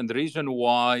droughts, and the reason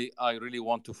why I really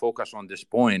want to focus on this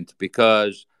point,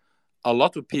 because a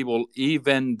lot of people,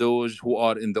 even those who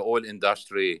are in the oil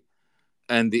industry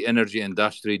and the energy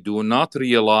industry, do not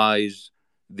realize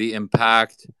the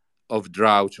impact of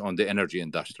droughts on the energy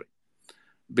industry.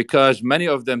 Because many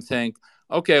of them think,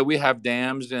 okay, we have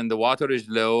dams and the water is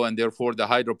low, and therefore the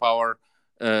hydropower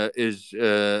is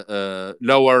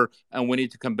lower, and we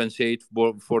need to compensate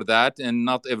for that. And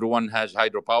not everyone has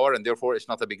hydropower, and therefore it's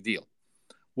not a big deal.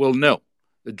 Well, no,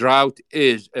 the drought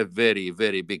is a very,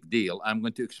 very big deal. I'm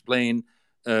going to explain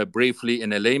briefly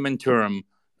in a layman term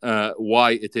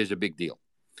why it is a big deal.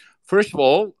 First of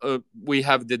all, we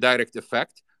have the direct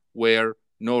effect where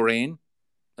no rain,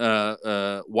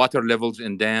 water levels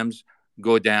in dams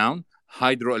go down,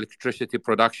 hydroelectricity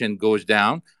production goes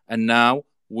down, and now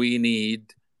we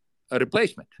need a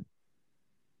replacement.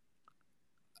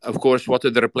 Of course, what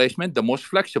is the replacement? The most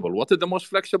flexible. What is the most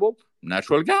flexible?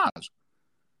 Natural gas.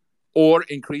 Or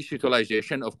increased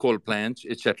utilization of coal plants,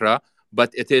 etc.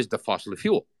 But it is the fossil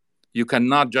fuel. You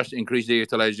cannot just increase the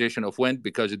utilization of wind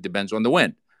because it depends on the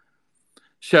wind.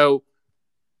 So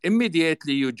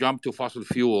immediately you jump to fossil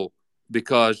fuel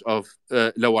because of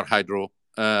lower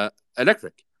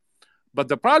hydroelectric. But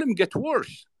the problem gets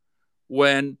worse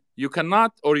when you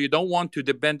cannot, or you don't want to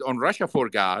depend on Russia for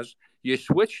gas. You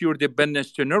switch your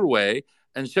dependence to Norway,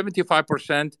 and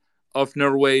 75% of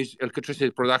Norway's electricity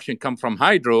production come from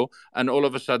hydro, and all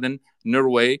of a sudden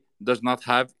Norway does not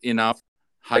have enough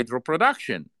hydro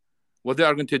production. What they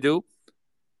are going to do?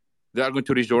 They are going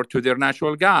to resort to their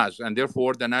natural gas, and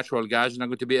therefore the natural gas is not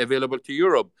going to be available to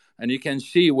Europe. And you can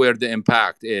see where the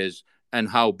impact is and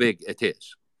how big it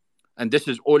is. And this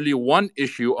is only one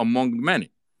issue among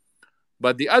many.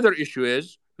 But the other issue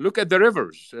is, look at the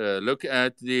rivers, look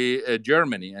at the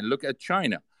Germany, and look at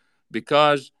China.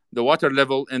 Because the water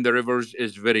level in the rivers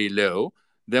is very low,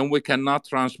 then we cannot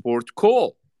transport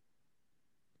coal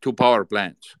to power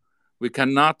plants. We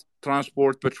cannot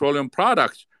transport petroleum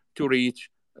products to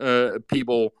reach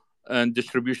people and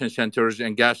distribution centers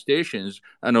and gas stations.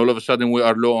 And all of a sudden we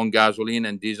are low on gasoline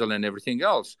and diesel and everything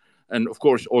else. And of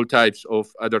course, all types of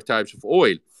other types of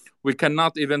oil. We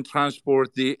cannot even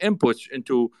transport the inputs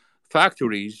into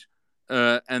factories,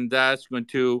 and that's going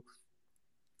to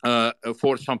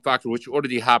for some factor, which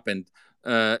already happened,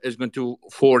 is going to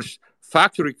force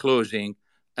factory closing,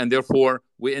 and therefore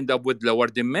we end up with lower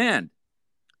demand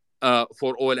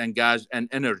for oil and gas and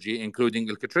energy, including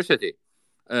electricity.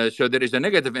 So there is a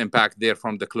negative impact there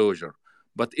from the closure.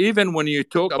 But even when you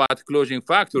talk about closing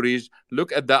factories,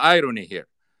 look at the irony here.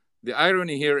 The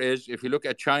irony here is, if you look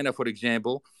at China, for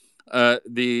example,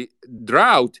 the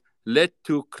drought led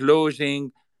to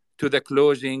the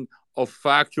closing of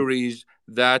factories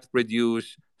that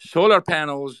produce solar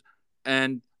panels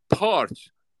and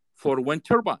parts for wind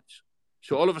turbines.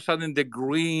 So all of a sudden, the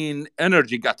green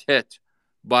energy got hit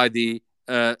by the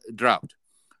drought.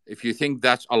 If you think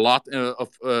that's a lot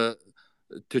to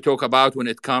talk about when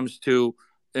it comes to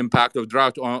impact of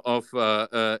drought of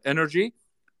energy,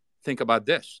 think about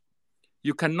this.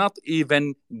 You cannot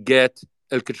even get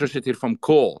electricity from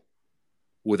coal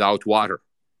without water.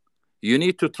 You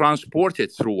need to transport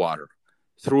it through water,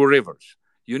 through rivers.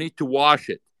 You need to wash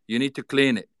it. You need to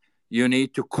clean it. You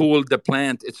need to cool the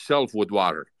plant itself with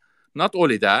water. Not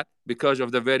only that, because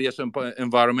of the various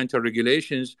environmental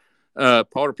regulations,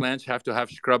 power plants have to have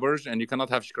scrubbers, and you cannot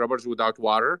have scrubbers without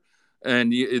water.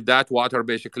 And that water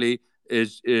basically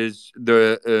is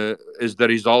the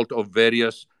result of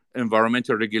various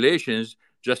environmental regulations.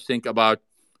 Just think about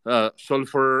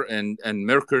sulfur and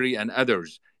mercury and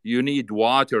others. You need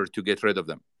water to get rid of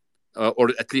them,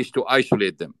 or at least to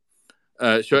isolate them.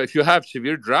 So if you have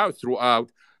severe drought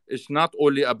throughout, it's not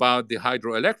only about the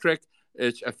hydroelectric,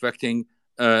 it's affecting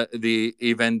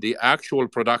even the actual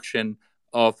production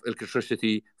of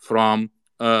electricity from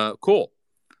coal.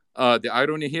 The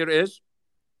irony here is,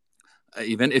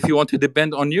 even if you want to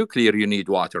depend on nuclear, you need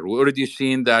water. We already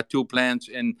seen that 2 plants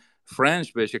in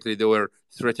France, basically, they were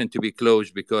threatened to be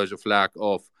closed because of lack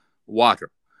of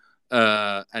water.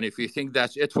 And if you think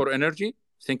that's it for energy,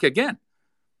 think again.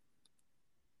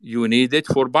 You need it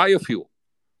for biofuel.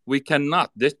 We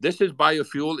cannot. This is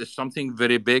biofuel is something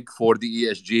very big for the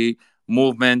ESG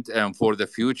movement and for the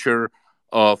future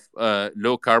of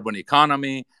low carbon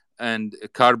economy and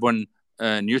carbon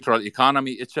neutral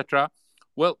economy, etc.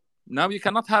 Well, now you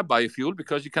cannot have biofuel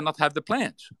because you cannot have the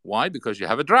plants. Why? Because you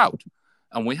have a drought.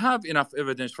 And we have enough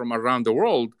evidence from around the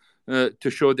world to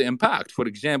show the impact. For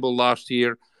example, last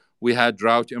year we had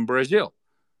drought in Brazil.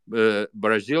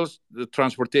 Brazil's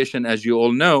transportation, as you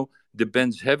all know,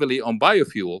 depends heavily on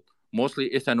biofuel, mostly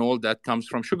ethanol that comes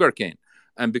from sugarcane.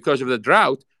 And because of the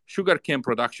drought, sugarcane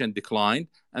production declined,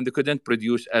 and they couldn't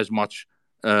produce as much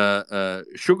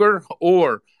sugar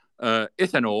or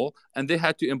ethanol, and they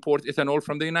had to import ethanol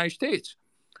from the United States.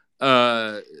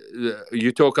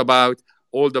 You talk about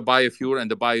all the biofuel and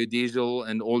the biodiesel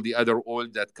and all the other oil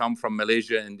that come from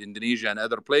Malaysia and Indonesia and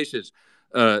other places.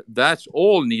 That's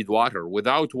all need water.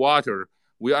 Without water,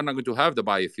 we are not going to have the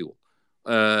biofuel.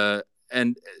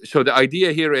 And so the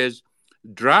idea here is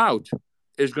drought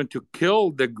is going to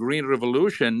kill the green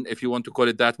revolution, if you want to call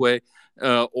it that way,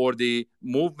 or the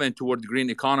movement toward the green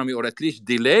economy, or at least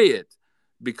delay it,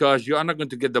 because you are not going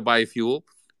to get the biofuel.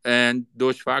 And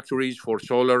those factories for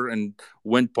solar and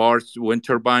wind parts, wind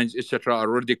turbines, etc., are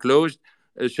already closed.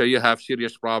 So you have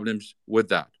serious problems with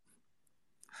that.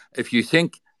 If you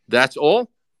think that's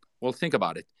all, well, think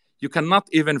about it. You cannot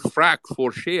even frack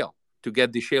for shale to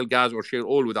get the shale gas or shale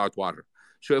oil without water.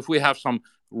 So if we have some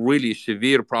really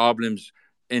severe problems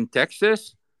in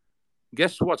Texas,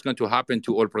 guess what's going to happen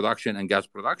to oil production and gas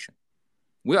production?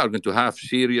 We are going to have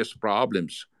serious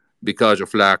problems because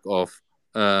of lack of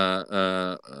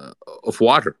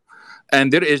water.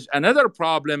 And there is another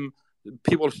problem.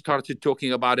 People started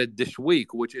talking about it this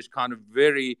week, which is kind of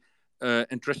very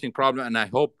interesting problem, and I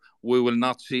hope we will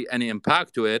not see any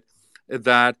impact to it,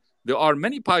 that there are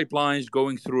many pipelines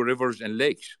going through rivers and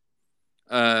lakes.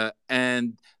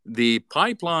 And the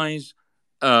pipelines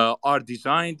are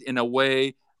designed in a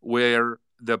way where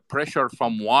the pressure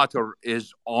from water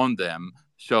is on them.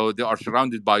 So they are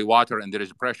surrounded by water and there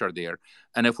is pressure there.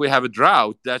 And if we have a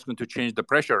drought, that's going to change the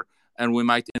pressure, and we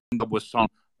might end up with some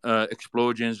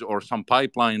explosions or some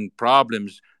pipeline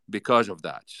problems because of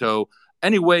that. So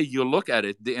any way you look at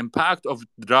it, the impact of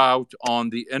drought on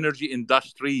the energy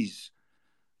industries,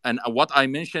 and what I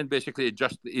mentioned basically is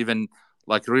just even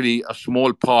like really a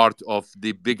small part of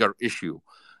the bigger issue.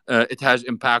 It has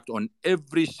impact on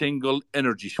every single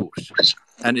energy source,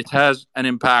 and it has an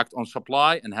impact on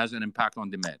supply and has an impact on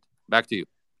demand. Back to you.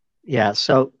 Yeah,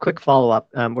 so quick follow-up.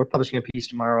 We're publishing a piece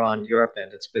tomorrow on Europe,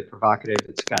 and it's a bit provocative.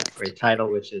 It's got a great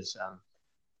title, which is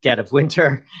Dead of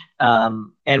Winter.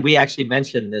 And we actually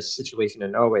mentioned this situation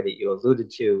in Norway that you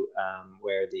alluded to,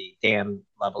 where the dam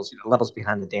levels, levels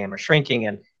behind the dam are shrinking,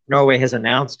 and Norway has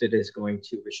announced it is going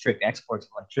to restrict exports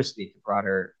of electricity to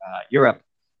broader Europe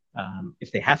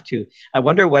if they have to. I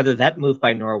wonder whether that move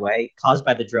by Norway, caused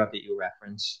by the drought that you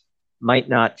reference, might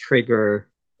not trigger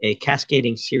a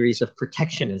cascading series of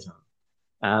protectionism.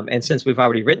 And since we've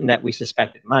already written that, we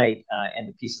suspect it might, and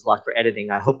the piece is locked for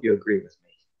editing. I hope you agree with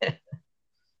me.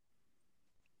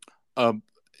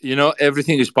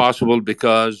 Everything is possible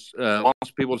because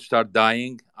once people start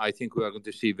dying, I think we are going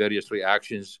to see various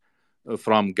reactions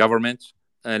from governments.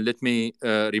 And let me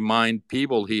remind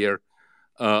people here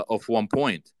of one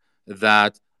point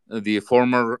that the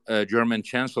former German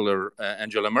Chancellor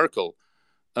Angela Merkel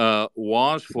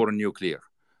was for nuclear,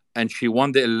 and she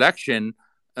won the election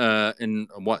in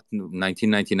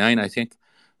 1999, I think.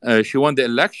 She won the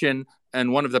election,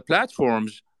 and one of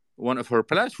her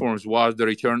platforms was the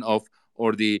return of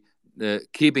or the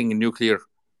keeping nuclear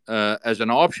as an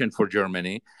option for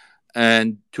Germany.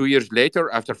 And 2 years later,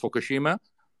 after Fukushima,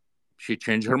 she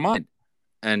changed her mind,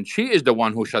 and she is the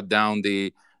one who shut down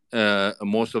the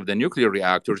most of the nuclear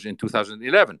reactors in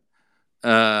 2011.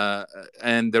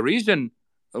 And the reason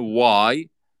why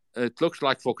it looks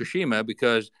like Fukushima,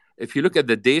 because if you look at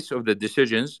the dates of the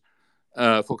decisions,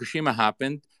 Fukushima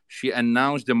happened. She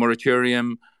announced the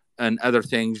moratorium and other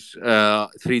things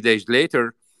 3 days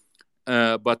later.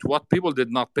 But what people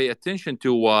did not pay attention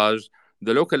to was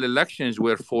the local elections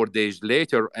were 4 days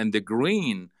later, and the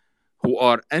Green, who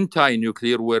are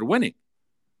anti-nuclear, were winning.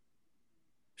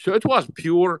 So it was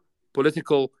pure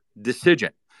political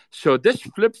decision. So this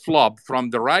flip-flop from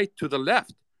the right to the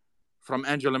left from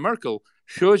Angela Merkel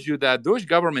shows you that those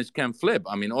governments can flip.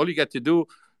 I mean, all you got to do,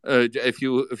 if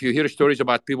you hear stories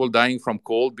about people dying from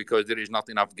cold because there is not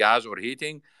enough gas or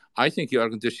heating, I think you are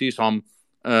going to see some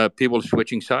people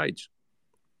switching sides.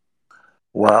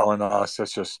 Wow, and that's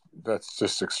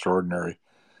just extraordinary.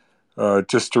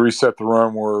 Just to reset the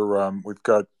room, we've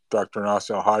got Dr. Anas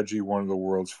Alhajji, one of the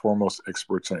world's foremost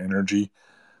experts in energy,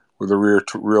 with a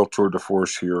real tour de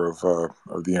force here of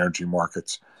the energy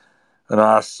markets.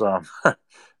 Anas,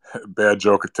 bad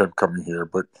joke attempt coming here,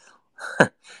 but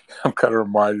I'm kind of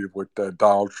reminded of what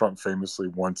Donald Trump famously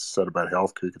once said about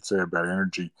healthcare. You could say about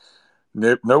energy.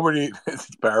 Nobody,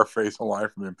 to paraphrase a line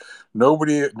from him,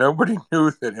 nobody knew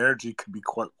that energy could be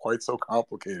quite so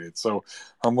complicated. So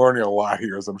I'm learning a lot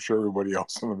here, as I'm sure everybody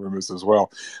else in the room is as well.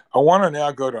 I want to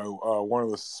now go to one of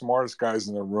the smartest guys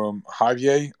in the room,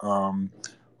 Javier,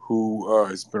 who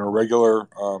has been a regular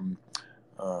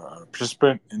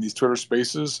participant in these Twitter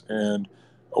spaces and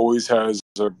always has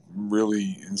a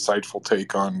really insightful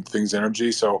take on things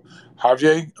energy. So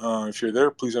Javier, if you're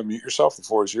there, please unmute yourself. The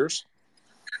floor is yours.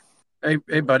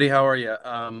 Hey, buddy, how are you?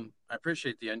 I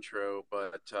appreciate the intro,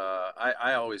 but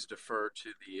I always defer to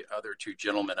the other two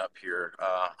gentlemen up here.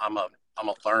 I'm a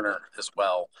learner as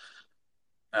well.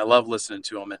 I love listening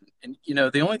to them, and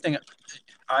the only thing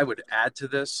I would add to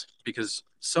this, because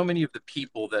so many of the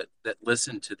people that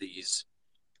listen to these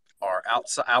are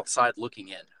outside looking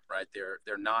in, right?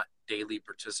 They're not daily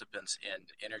participants in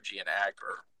energy and ag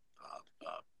or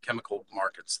chemical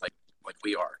markets like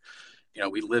we are.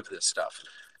 We live this stuff.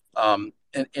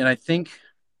 And I think,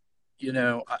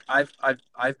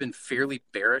 I've been fairly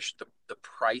bearish the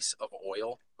price of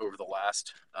oil over the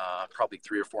last probably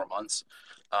 3 or 4 months.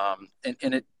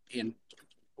 And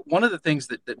one of the things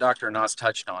that Dr. Anas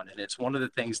touched on, and it's one of the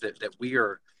things that we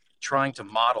are trying to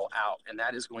model out, and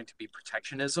that is going to be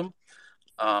protectionism.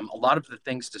 A lot of the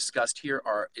things discussed here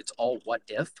it's all what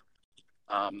if.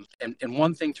 And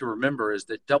one thing to remember is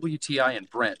that WTI and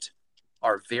Brent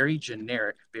are very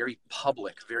generic, very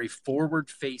public, very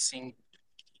forward-facing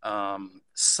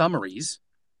summaries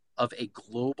of a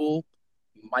global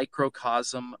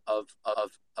microcosm of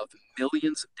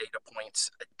millions of data points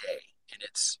a day, and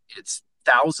it's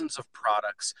thousands of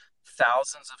products,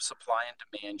 thousands of supply and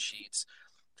demand sheets,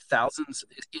 thousands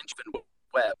inch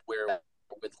web where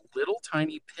with little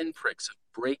tiny pinpricks of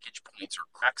breakage points or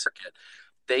crack circuit,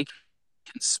 they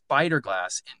can spider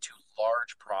glass into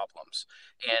large problems.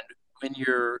 And when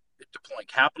you're deploying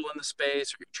capital in the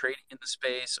space, or you're trading in the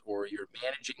space, or you're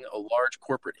managing a large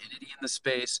corporate entity in the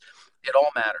space, it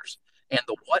all matters. And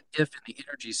the what if in the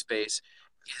energy space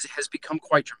has become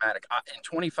quite dramatic. In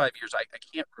 25 years, I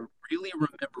can't really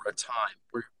remember a time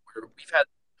where we've had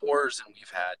wars and we've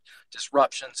had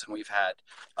disruptions and we've had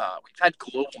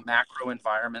global macro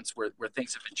environments where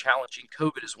things have been challenging.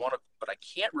 COVID is one of them, but I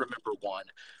can't remember one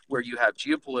where you have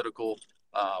geopolitical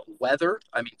weather.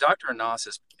 I mean, Dr.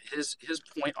 Anas, his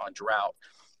point on drought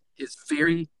is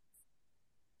very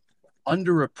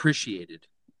underappreciated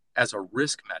as a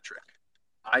risk metric,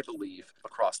 I believe,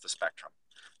 across the spectrum.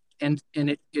 And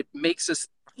it makes us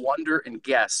wonder and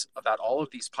guess about all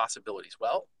of these possibilities.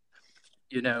 Well,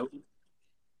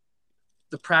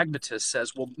 the pragmatist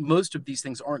says, well, most of these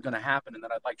things aren't going to happen. And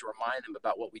then I'd like to remind them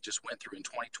about what we just went through in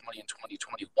 2020 and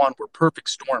 2021, where perfect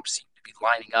storms seem to be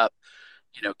lining up,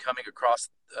 coming across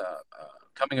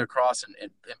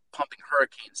and pumping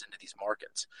hurricanes into these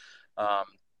markets. I'm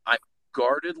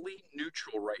guardedly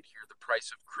neutral right here. The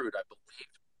price of crude, I believe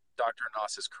Dr.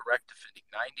 Anas is correct, defending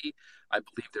 90. I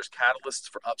believe there's catalysts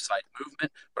for upside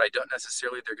movement, but I don't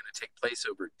necessarily they're going to take place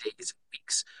over days and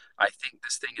weeks. I think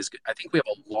this thing is good. I think we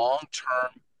have a long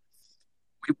term,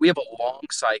 we have a long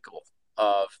cycle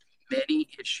of many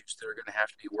issues that are going to have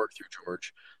to be worked through,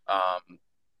 George. I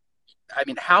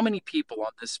mean, how many people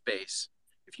on this space,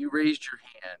 if you raised your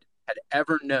hand, had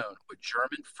ever known what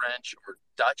German, French, or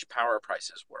Dutch power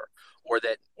prices were, or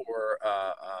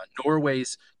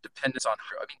Norway's dependence on?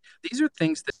 I mean, these are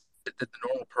things that the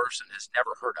normal person has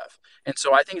never heard of, and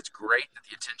so I think it's great that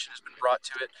the attention has been brought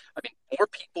to it. I mean, more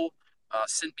people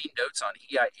send me notes on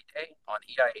EIA Day, on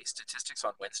EIA statistics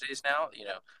on Wednesdays now.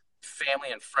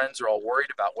 Family and friends are all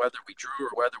worried about whether we drew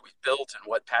or whether we built, and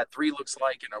what Pad 3 looks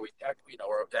like, and or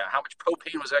how much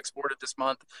propane was exported this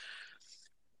month.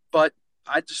 But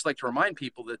I'd just like to remind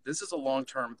people that this is a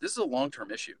long-term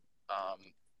issue.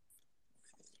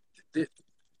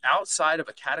 Outside of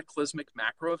a cataclysmic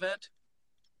macro event,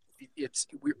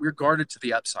 we're guarded to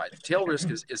the upside. The tail risk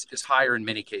is higher in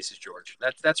many cases, George.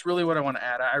 That's really what I want to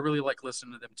add. I really like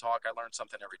listening to them talk. I learn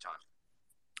something every time.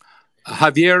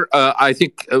 Javier, I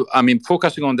think,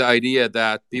 focusing on the idea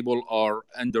that people are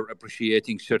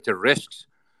underappreciating certain risks,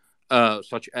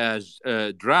 such as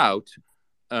drought,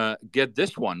 get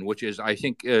this one, which is, I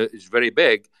think, is very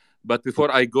big. But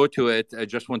before I go to it, I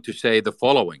just want to say the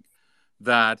following,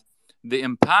 that the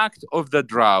impact of the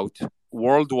drought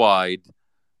worldwide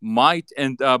might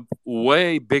end up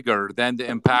way bigger than the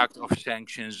impact of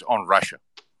sanctions on Russia.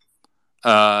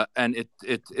 And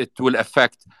it will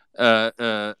affect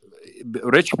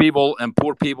rich people and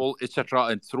poor people, etc.,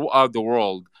 and throughout the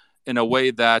world in a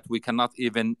way that we cannot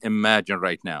even imagine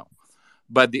right now.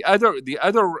 But the other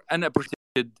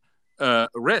unappreciated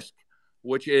risk,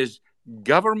 which is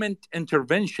government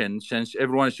intervention, since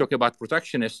everyone is talking about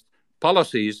protectionist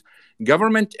policies,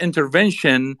 government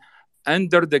intervention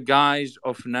under the guise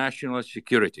of national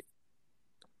security.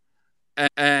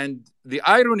 And the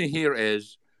irony here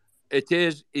is it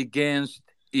is against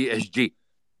ESG.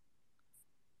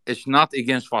 It's not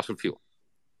against fossil fuel.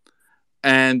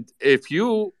 And if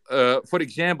you, for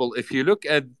example, if you look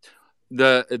at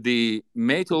the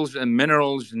metals and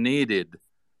minerals needed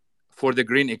for the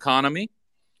green economy,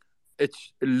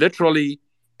 it's literally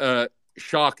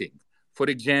shocking. For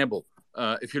example,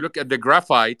 if you look at the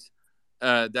graphite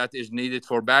that is needed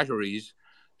for batteries,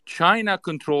 China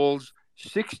controls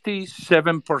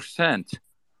 67%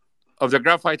 of the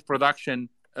graphite production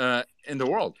in the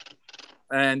world.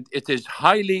 And it is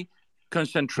highly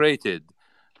concentrated.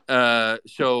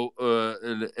 So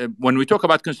when we talk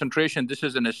about concentration, this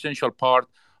is an essential part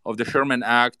of the Sherman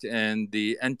Act and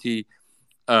the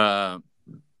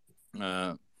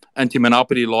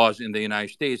anti-monopoly laws in the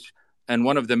United States. And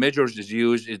one of the measures is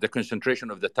used is the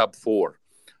concentration of the top 4.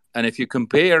 And if you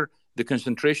compare the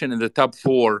concentration in the top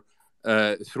 4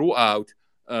 throughout,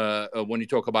 when you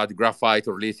talk about graphite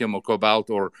or lithium or cobalt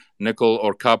or nickel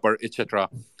or copper, etc.,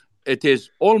 it is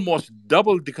almost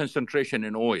double the concentration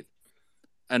in oil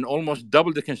and almost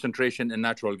double the concentration in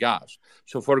natural gas.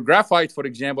 So for graphite, for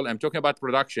example, I'm talking about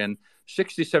production,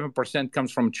 67%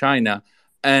 comes from China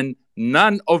and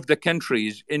none of the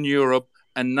countries in Europe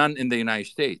and none in the United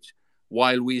States,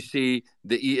 while we see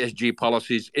the ESG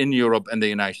policies in Europe and the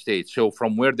United States. So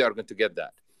from where they are going to get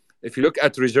that? If you look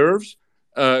at reserves,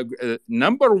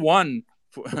 number one,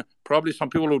 probably some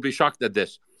people will be shocked at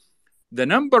this. The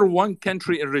number one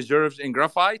country in reserves in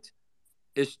graphite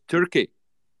is Turkey,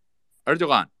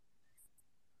 Erdogan.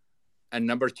 And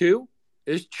number 2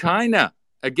 is China,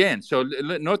 again. So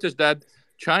notice that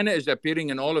China is appearing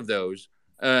in all of those.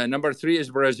 Number 3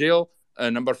 is Brazil.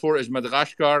 Number 4 is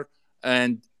Madagascar.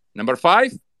 And number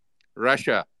 5,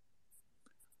 Russia.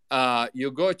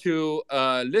 You go to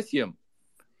lithium.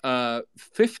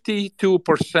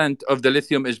 52% of the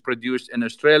lithium is produced in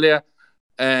Australia.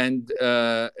 And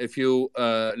if you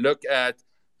look at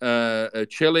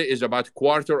Chile is about a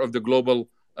quarter of the global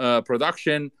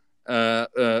production,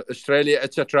 Australia,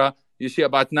 etc., you see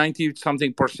about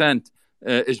 90-something%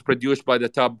 is produced by the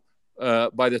top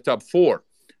 4.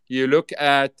 You look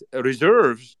at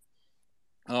reserves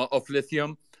of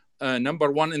lithium,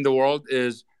 number 1 in the world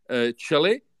is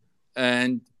Chile,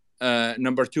 and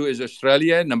number 2 is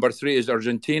Australia, number 3 is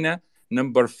Argentina,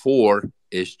 number 4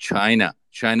 is China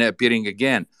appearing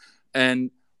again.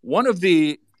 And one of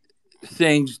the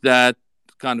things that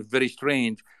kind of very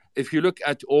strange If you look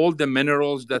at all the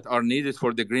minerals that are needed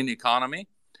for the green economy,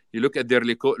 you look at their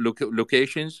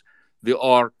locations, they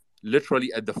are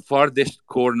literally at the farthest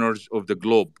corners of the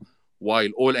globe, while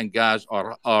oil and gas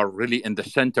are really in the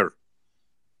center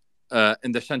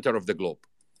of the globe.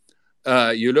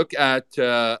 You look at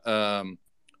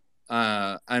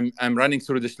I'm running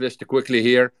through this list quickly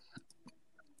here.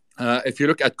 If you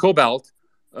look at cobalt,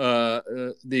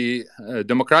 the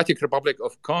Democratic Republic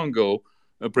of Congo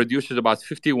produces about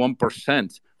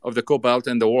 51% of the cobalt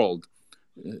in the world.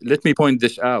 Let me point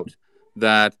this out,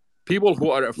 that people who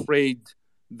are afraid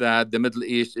that the Middle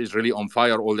East is really on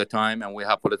fire all the time and we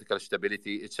have political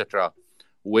stability, etc.,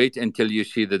 wait until you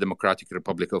see the Democratic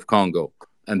Republic of Congo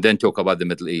and then talk about the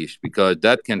Middle East, because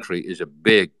that country is a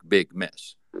big, big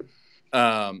mess.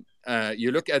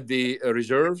 You look at the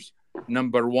reserves.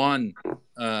 Number one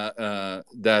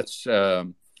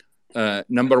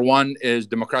is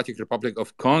Democratic Republic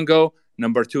of Congo.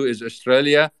 Number two is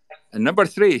Australia. And number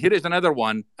three, here is another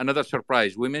one, another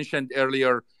surprise. We mentioned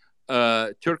earlier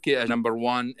Turkey as number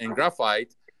one in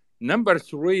graphite. Number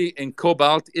three in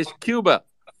cobalt is Cuba.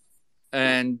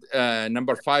 And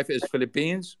number five is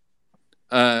Philippines.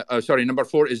 Number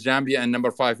four is Zambia. And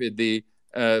number five is the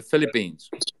Philippines.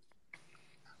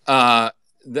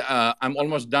 I'm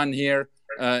almost done here.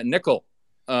 Nickel.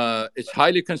 It's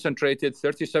highly concentrated.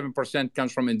 37%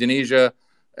 comes from Indonesia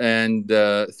and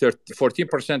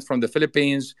 14% from the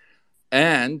Philippines.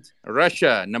 And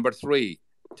Russia, number three,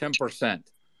 10%.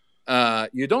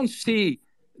 You don't see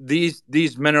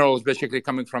these minerals basically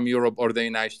coming from Europe or the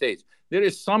United States. There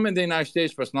is some in the United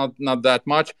States, but not that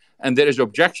much. And there is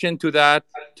objection to that,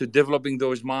 to developing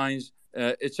those mines,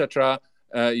 etc.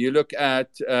 You look at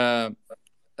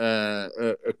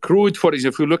crude, for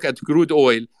example. If you look at crude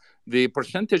oil, the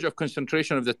percentage of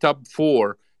concentration of the top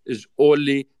four is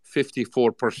only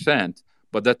 54%.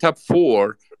 But the top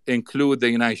four include the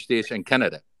United States and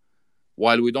Canada,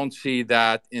 while we don't see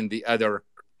that in the other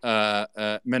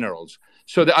minerals.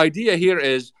 So the idea here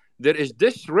is there is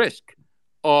this risk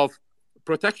of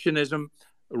protectionism,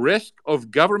 risk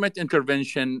of government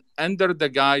intervention under the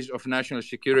guise of national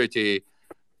security,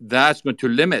 that's going to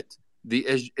limit the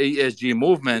ESG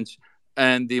movements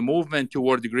and the movement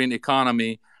toward the green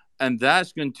economy. And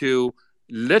that's going to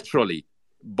literally,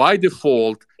 by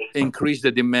default, increase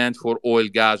the demand for oil,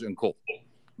 gas, and coal.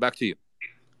 Back to you.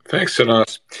 Thanks,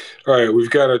 Anas. All right, we've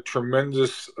got a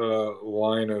tremendous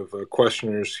line of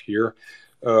questioners here.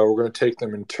 We're going to take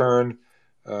them in turn.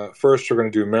 First, we're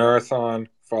going to do Marathon,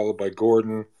 followed by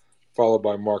Gordon, followed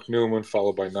by Mark Newman,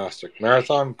 followed by Gnostic.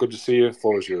 Marathon, good to see you. The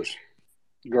floor is yours.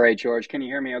 Great, George. Can you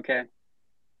hear me okay?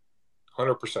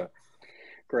 100%.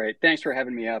 Great. Thanks for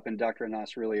having me up. And Dr.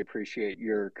 Anas, really appreciate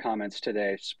your comments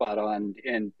today. Spot on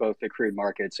in both the crude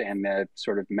markets and the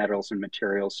sort of metals and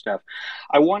materials stuff.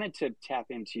 I wanted to tap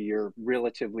into your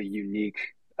relatively unique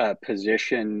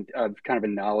position of kind of a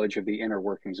knowledge of the inner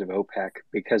workings of OPEC,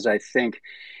 because I think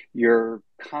your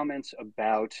comments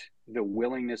about the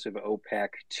willingness of OPEC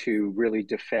to really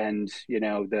defend,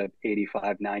 the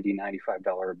 $85, $90,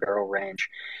 $95 a barrel range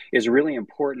is really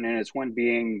important. And it's one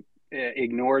being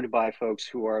ignored by folks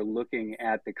who are looking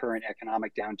at the current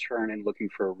economic downturn and looking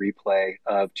for a replay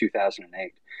of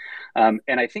 2008.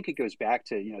 And I think it goes back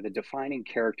to, the defining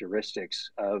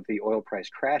characteristics of the oil price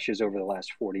crashes over the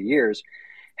last 40 years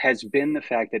has been the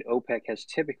fact that OPEC has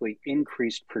typically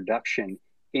increased production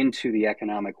into the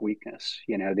economic weakness.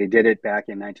 They did it back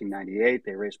in 1998.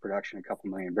 They raised production a couple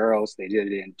million barrels. They did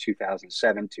it in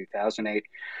 2007, 2008,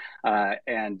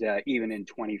 and even in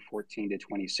 2014 to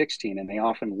 2016. And they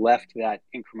often left that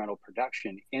incremental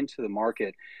production into the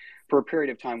market for a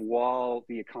period of time while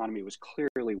the economy was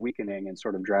clearly weakening and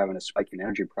sort of driving a spike in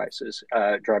energy prices,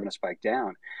 driving a spike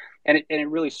down. And it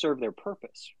really served their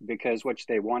purpose, because what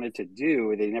they wanted to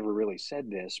do, they never really said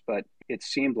this, but it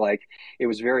seemed like it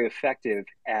was very effective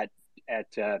at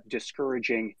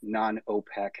discouraging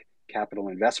non-OPEC capital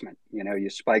investment. You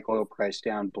spike oil price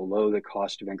down below the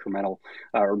cost of incremental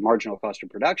or marginal cost of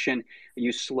production,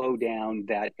 you slow down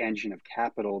that engine of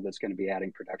capital that's going to be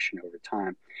adding production over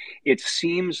time. It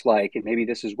seems like, and maybe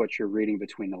this is what you're reading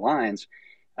between the lines,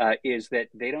 is that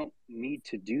they don't need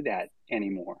to do that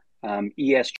anymore.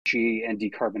 ESG and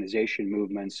decarbonization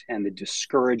movements and the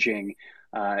discouraging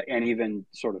and even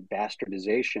sort of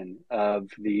bastardization of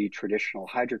the traditional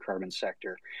hydrocarbon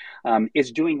sector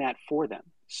is doing that for them.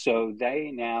 So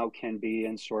they now can be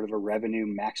in sort of a revenue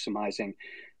maximizing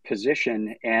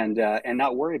position and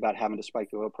not worry about having to spike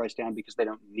the oil price down because they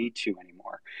don't need to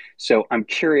anymore. So I'm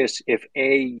curious if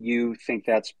A, you think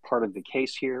that's part of the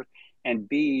case here, and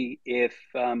B, if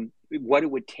what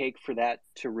it would take for that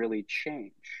to really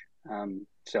change.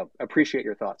 So appreciate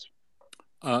your thoughts.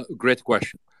 Great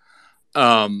question.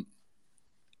 When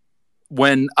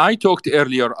I talked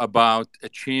earlier about a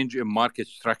change in market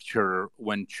structure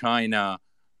when China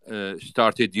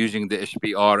started using the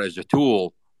SPR as a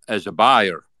tool, as a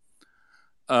buyer,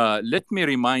 let me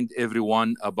remind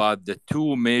everyone about the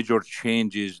two major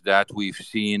changes that we've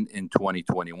seen in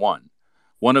 2021.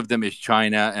 One of them is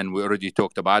China, and we already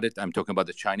talked about it. I'm talking about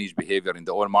the Chinese behavior in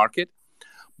the oil market.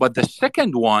 But the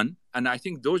second one, and I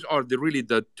think those are really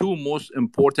the two most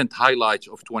important highlights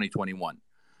of 2021,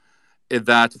 is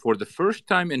that for the first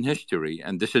time in history,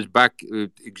 and this is back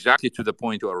exactly to the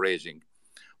point you are raising,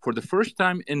 for the first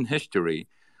time in history,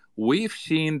 we've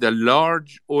seen the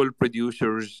large oil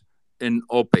producers in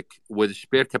OPEC with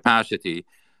spare capacity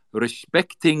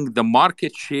respecting the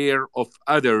market share of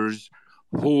others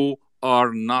who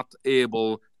are not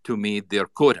able to meet their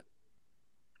quota.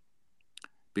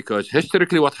 Because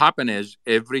historically what happened is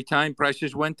every time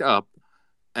prices went up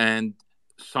and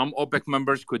some OPEC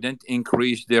members couldn't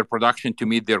increase their production to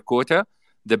meet their quota,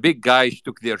 the big guys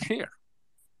took their share.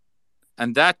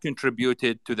 And that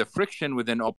contributed to the friction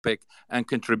within OPEC and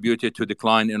contributed to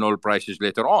decline in oil prices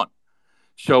later on.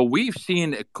 So we've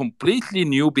seen a completely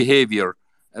new behavior,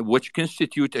 which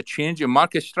constitute a change in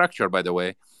market structure, by the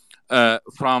way,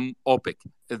 from OPEC,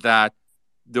 that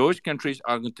those countries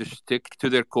are going to stick to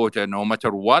their quota no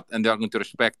matter what, and they're going to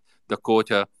respect the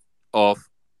quota of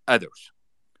others.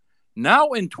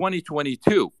 Now in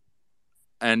 2022,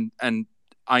 and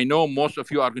I know most of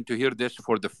you are going to hear this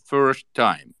for the first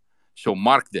time, so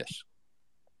mark this.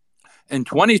 In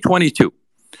 2022,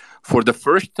 for the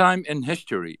first time in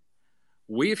history,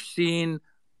 we've seen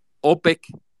OPEC,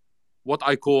 what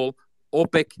I call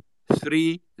OPEC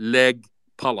three-leg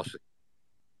policy.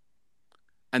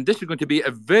 And this is going to be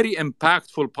a very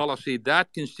impactful policy that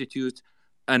constitutes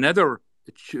another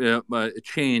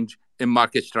change in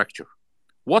market structure.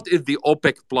 What is the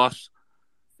OPEC plus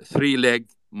three-leg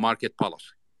market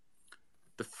policy?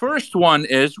 The first one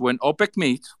is when OPEC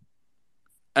meets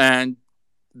and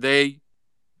they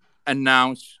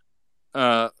announce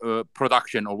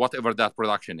production or whatever that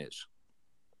production is.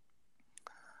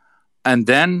 And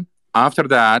then after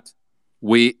that,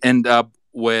 we end up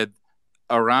with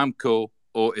Aramco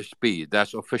OSP,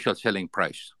 that's official selling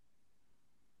price.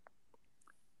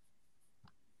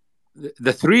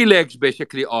 The three legs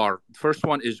basically are, first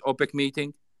one is OPEC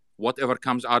meeting, whatever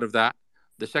comes out of that.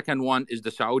 The second one is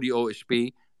the Saudi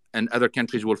OSP, and other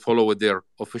countries will follow with their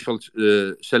official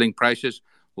selling prices,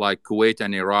 like Kuwait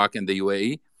and Iraq and the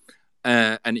UAE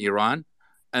and Iran.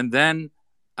 And then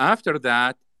after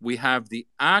that, we have the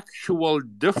actual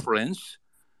difference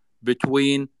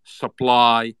between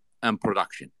supply and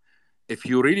production. If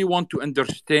you really want to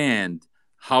understand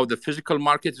how the physical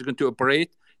market is going to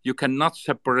operate, you cannot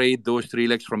separate those three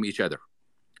legs from each other.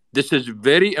 This is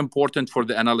very important for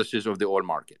the analysis of the oil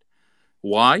market.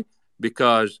 Why?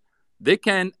 Because they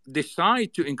can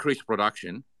decide to increase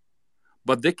production,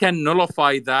 but they can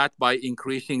nullify that by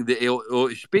increasing the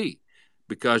OSP.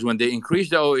 Because when they increase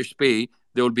the OSP,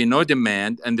 there will be no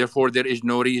demand, and therefore there is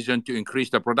no reason to increase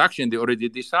the production. They already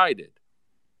decided.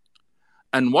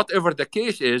 And whatever the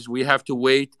case is, we have to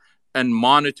wait and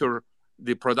monitor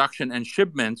the production and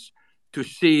shipments to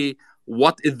see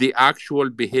what is the actual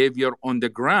behavior on the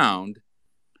ground,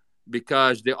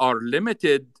 because they are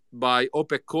limited by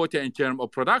OPEC quota in terms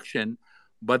of production,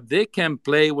 but they can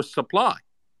play with supply.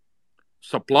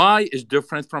 Supply is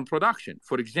different from production.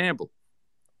 For example,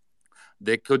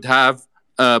 they could have,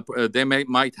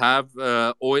 might have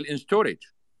oil in storage.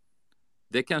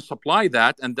 They can supply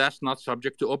that, and that's not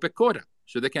subject to OPEC quota,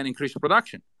 so they can increase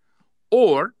production.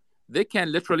 Or they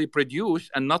can literally produce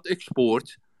and not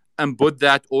export and put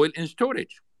that oil in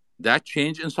storage. That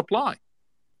change in supply.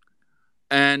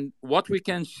 And what we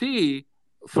can see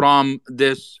from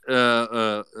this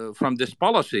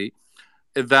policy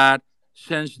is that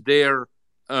since their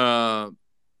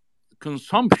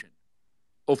consumption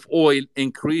of oil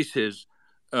increases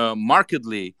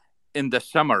markedly in the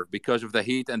summer because of the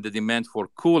heat and the demand for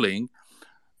cooling,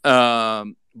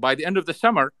 by the end of the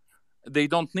summer, they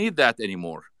don't need that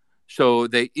anymore. So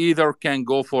they either can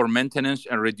go for maintenance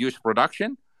and reduce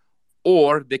production,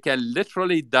 or they can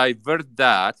literally divert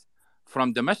that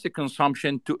from domestic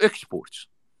consumption to exports.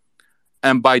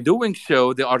 And by doing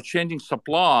so, they are changing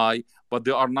supply, but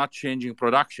they are not changing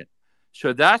production.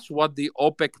 So that's what the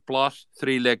OPEC plus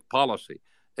three-leg policy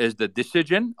is: the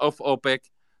decision of OPEC,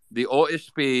 the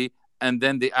OSP, and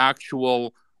then the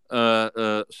actual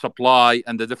supply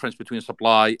and the difference between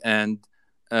supply and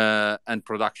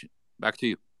production. Back to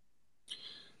you.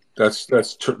 That's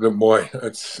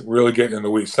really getting in the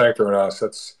weeds. Thank you, Anas.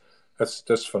 That's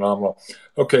That's phenomenal.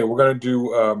 Okay, we're going to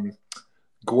do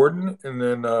Gordon and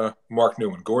then Mark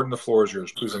Newman. Gordon, the floor is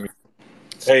yours. Please unmute.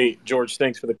 Hey, George,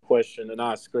 thanks for the question.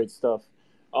 Anas, great stuff.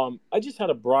 I just had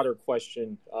a broader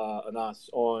question, Anas,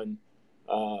 on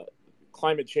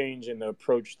climate change and the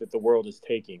approach that the world is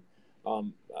taking.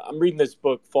 I'm reading this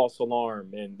book, False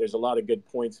Alarm, and there's a lot of good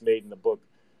points made in the book.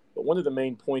 But one of the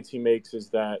main points he makes is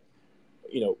that,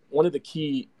 one of the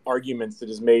key arguments that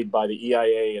is made by the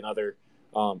EIA and other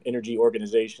energy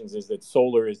organizations is that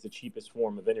solar is the cheapest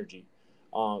form of energy.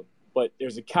 But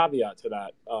there's a caveat to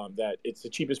that, that it's the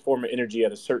cheapest form of energy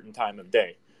at a certain time of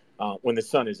day, when the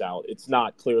sun is out. It's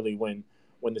not clearly when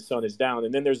the sun is down.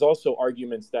 And then there's also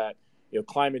arguments that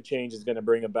climate change is going to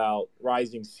bring about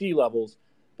rising sea levels.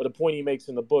 But a point he makes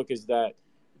in the book is that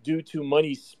due to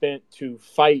money spent to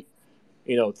fight,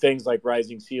 things like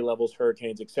rising sea levels,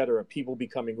 hurricanes, et cetera, people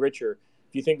becoming richer.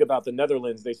 If you think about the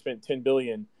Netherlands, they spent 10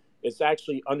 billion. It's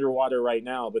actually underwater right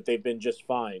now, but they've been just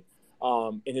fine.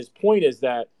 And his point is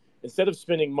that instead of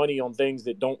spending money on things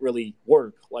that don't really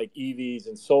work, like EVs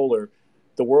and solar,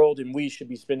 the world and we should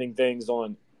be spending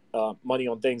money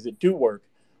on things that do work,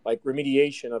 like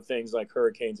remediation of things like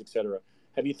hurricanes, et cetera.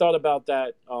 Have you thought about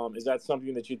that? Is that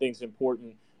something that you think is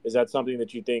important? Is that something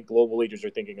that you think global leaders are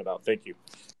thinking about? Thank you.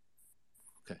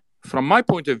 Okay. From my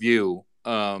point of view,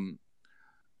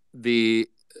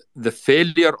 the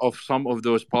failure of some of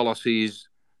those policies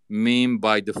mean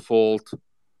by default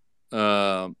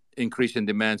increase in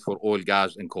demand for oil,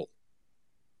 gas, and coal.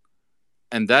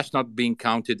 And that's not being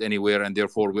counted anywhere, and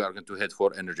therefore we are going to head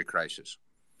for energy crisis.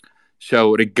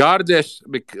 So regardless,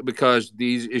 because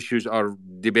these issues are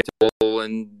debatable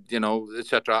and,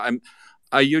 etc.,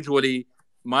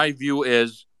 my view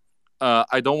is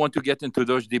I don't want to get into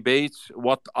those debates.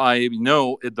 What I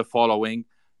know is the following,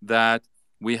 that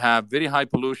we have very high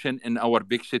pollution in our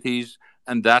big cities,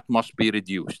 and that must be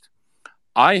reduced.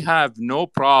 I have no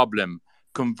problem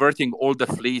converting all the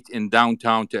fleet in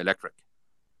downtown to electric,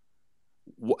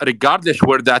 regardless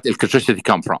where that electricity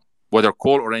come from, whether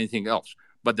coal or anything else.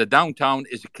 But the downtown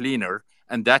is cleaner,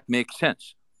 and that makes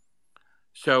sense.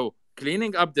 So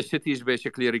cleaning up the cities,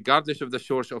 basically, regardless of the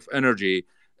source of energy,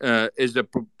 is a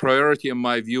priority in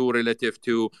my view relative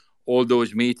to all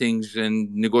those meetings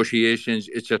and negotiations,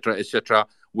 etc., etc.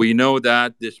 We know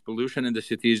that this pollution in the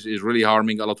cities is really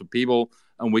harming a lot of people,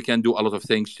 and we can do a lot of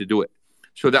things to do it.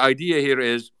 So the idea here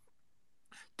is,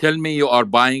 tell me you are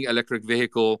buying electric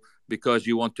vehicle because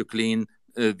you want to clean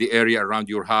the area around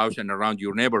your house and around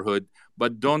your neighborhood,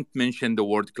 but don't mention the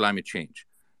word climate change,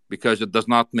 because it does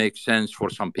not make sense for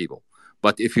some people.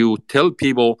 But if you tell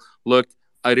people, look,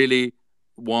 I really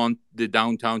want the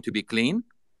downtown to be clean,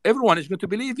 everyone is going to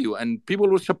believe you, and people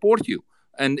will support you.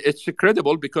 And it's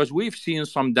credible because we've seen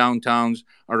some downtowns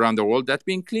around the world that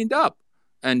being cleaned up,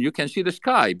 and you can see the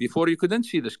sky before you couldn't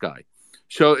see the sky.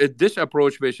 So this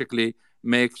approach basically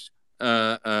makes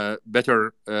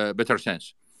better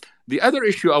sense. The other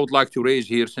issue I would like to raise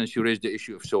here, since you raised the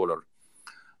issue of solar,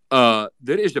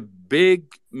 there is a big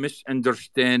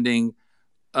misunderstanding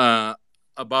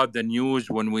about the news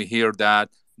when we hear that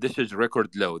this is record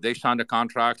low. They signed a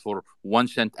contract for 1.5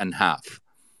 cents,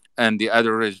 and the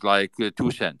other is like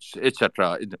 2 cents,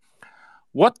 etc.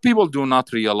 What people do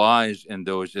not realize in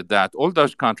those is that all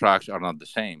those contracts are not the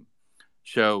same.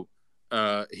 So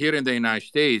here in the United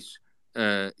States,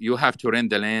 you have to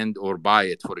rent the land or buy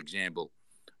it, for example,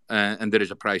 and there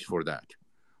is a price for that.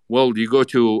 Well, you go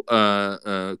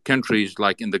to countries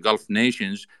like in the Gulf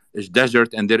nations, it's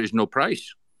desert, and there is no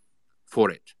price for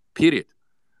it, period.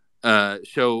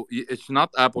 So it's not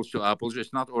apples to apples.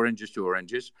 It's not oranges to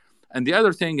oranges. And the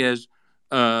other thing is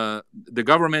the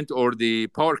government or the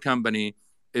power company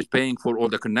is paying for all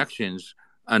the connections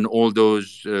and all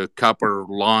those copper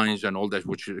lines and all that,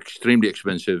 which is extremely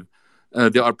expensive.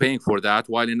 They are paying for that,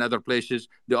 while in other places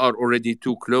they are already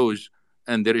too close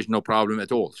and there is no problem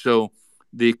at all. So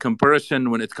the comparison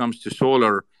when it comes to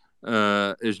solar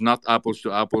is not apples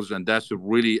to apples, and that's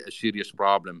really a serious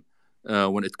problem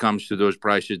when it comes to those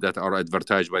prices that are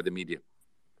advertised by the media.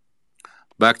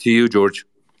 Back to you, George.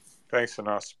 Thanks,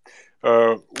 Anas.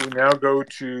 We now go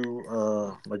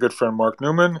to my good friend Mark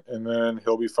Newman, and then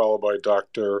he'll be followed by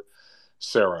Dr.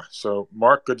 Sarah. So,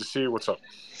 Mark, good to see you. What's up?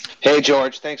 Hey,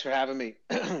 George. Thanks for having me.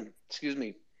 Excuse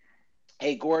me.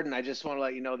 Hey, Gordon, I just want to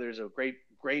let you know there's a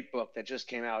great book that just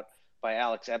came out by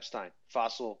Alex Epstein,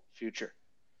 Fossil Future.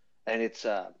 And it's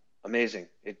amazing.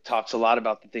 It talks a lot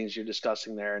about the things you're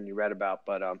discussing there and you read about,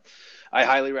 but I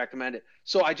highly recommend it.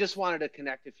 So I just wanted to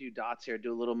connect a few dots here,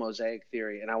 do a little mosaic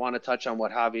theory, and I want to touch on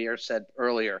what Javier said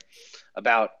earlier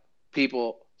about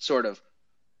people sort of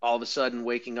all of a sudden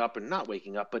waking up, and not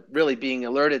waking up, but really being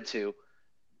alerted to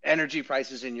energy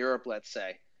prices in Europe, let's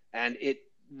say. And it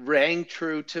rang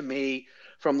true to me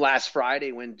from last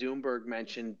Friday when Doomberg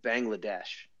mentioned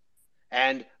Bangladesh.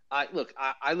 And I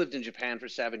lived in Japan for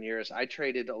 7 years. I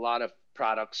traded a lot of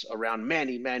products around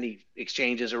many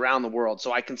exchanges around the world.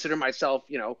 So I consider myself,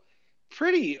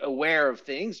 pretty aware of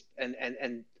things and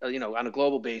on a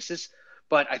global basis.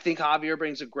 But I think Javier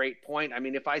brings a great point. I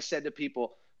mean, if I said to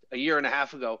people a year and a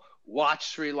half ago, watch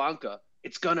Sri Lanka,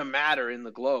 it's going to matter in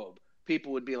the globe,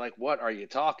 people would be like, what are you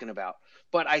talking about?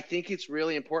 But I think it's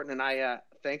really important. And I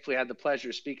thankfully had the pleasure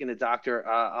of speaking to Dr.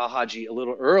 Alhajji a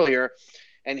little earlier.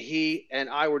 And he and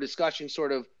I were discussing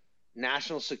sort of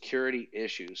national security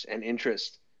issues and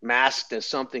interest masked as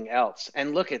something else.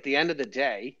 And look, at the end of the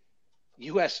day,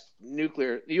 U.S.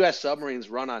 submarines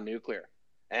run on nuclear.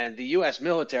 And the U.S.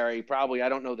 military, probably, I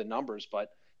don't know the numbers, but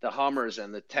the Hummers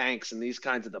and the tanks and these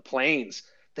kinds of the planes,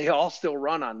 they all still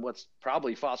run on what's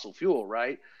probably fossil fuel,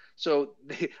 right? So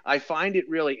I find it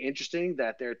really interesting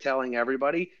that they're telling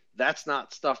everybody that's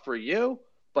not stuff for you,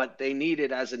 but they need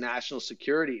it as a national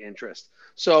security interest.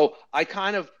 So I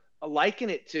kind of liken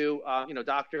it to,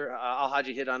 Dr.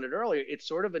 Alhajji hit on it earlier. It's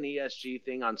sort of an ESG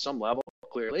thing on some level,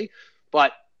 clearly,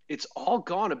 but it's all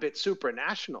gone a bit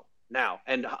supranational now.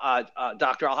 And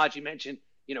Dr. Alhajji mentioned,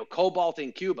 cobalt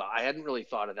in Cuba. I hadn't really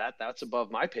thought of that. That's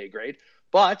above my pay grade.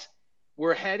 But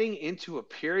we're heading into a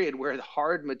period where the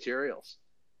hard materials,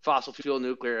 fossil fuel,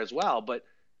 nuclear as well, but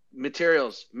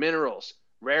materials, minerals,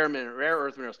 rare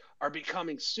earth minerals are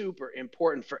becoming super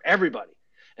important for everybody.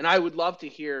 And I would love to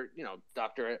hear,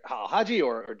 Dr. Alhajji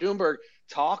or Doomberg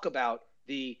talk about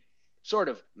the sort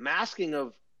of masking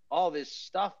of all this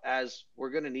stuff as we're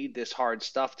going to need this hard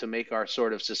stuff to make our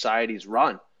sort of societies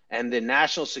run. And the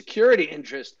national security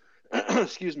interest,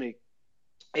 excuse me,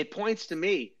 it points to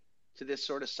me to this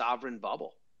sort of sovereign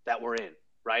bubble that we're in,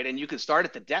 right? And you can start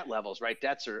at the debt levels, right?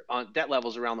 Debt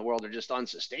levels around the world are just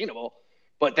unsustainable.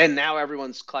 But then now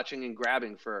everyone's clutching and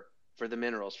grabbing for the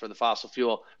minerals, for the fossil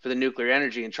fuel, for the nuclear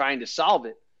energy, and trying to solve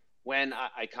it, when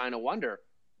I kind of wonder,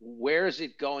 where is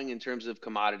it going in terms of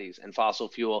commodities and fossil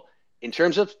fuel, in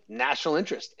terms of national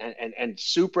interest and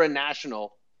supranational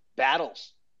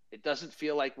battles? It doesn't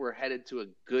feel like we're headed to a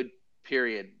good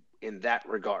period in that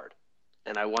regard.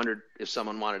 And I wondered if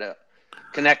someone wanted to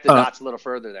connect the dots a little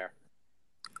further there.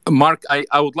 Mark,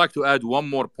 I would like to add one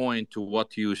more point to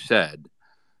what you said,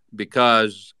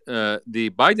 because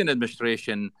the Biden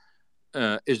administration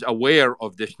is aware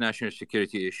of this national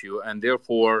security issue, and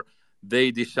therefore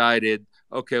they decided,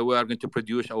 okay, we are going to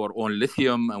produce our own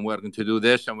lithium, and we're going to do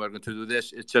this, and we're going to do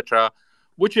this, etc.,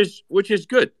 which is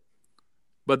good.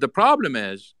 But the problem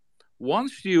is,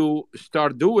 once you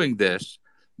start doing this,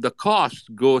 the costs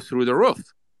go through the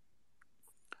roof.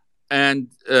 And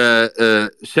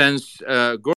since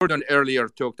Gordon earlier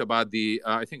talked about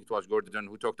I think it was Gordon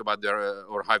who talked about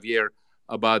or Javier,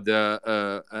 about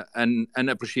the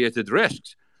unappreciated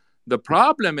risks. The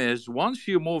problem is, once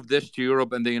you move this to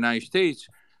Europe and the United States,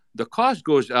 the cost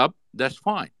goes up, that's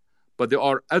fine. But there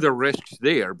are other risks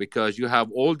there, because you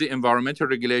have all the environmental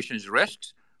regulations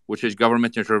risks, which is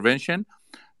government intervention,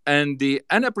 and the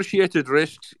unappreciated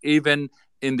risks, even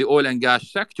in the oil and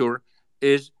gas sector,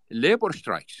 is labor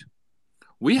strikes.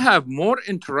 We have more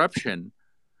interruption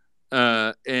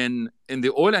in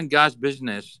the oil and gas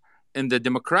business in the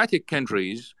democratic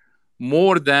countries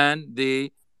more than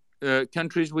the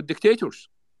countries with dictators.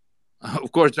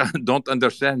 Of course, don't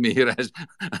understand me here as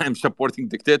I'm supporting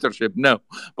dictatorship. No,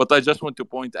 but I just want to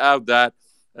point out that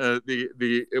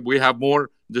we have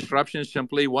more disruptions.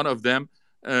 Simply, one of them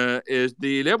is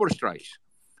the labor strikes.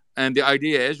 And the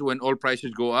idea is, when oil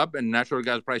prices go up and natural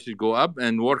gas prices go up,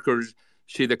 and workers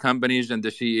see the companies and the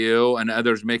CEO and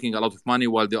others making a lot of money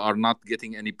while they are not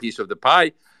getting any piece of the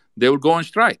pie, they will go on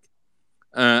strike.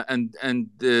 And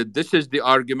this is the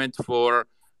argument for,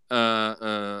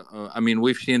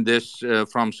 we've seen this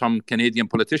from some Canadian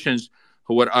politicians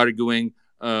who were arguing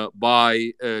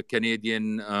by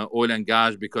Canadian oil and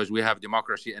gas because we have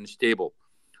democracy and stable.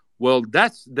 Well,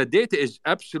 the data is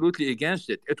absolutely against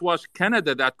it. It was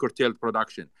Canada that curtailed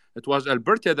production. It was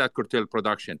Alberta that curtailed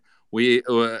production. We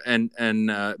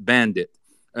banned it.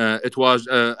 It was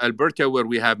Alberta where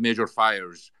we have major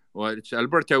fires. Well, it's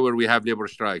Alberta where we have labor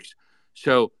strikes.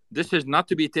 So this is not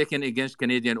to be taken against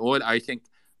Canadian oil. I think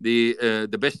the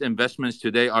best investments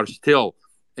today are still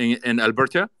in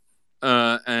Alberta.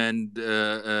 For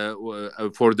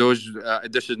those,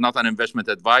 this is not an investment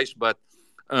advice, but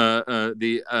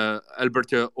the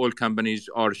Alberta oil companies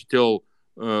are still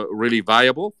really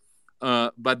viable.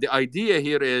 But the idea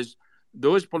here is,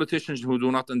 those politicians who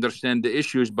do not understand the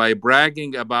issues, by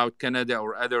bragging about Canada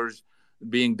or others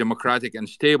being democratic and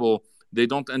stable, They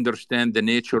don't understand the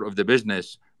nature of the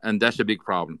business, and that's a big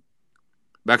problem.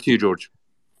 Back to you, George.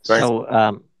 Thanks.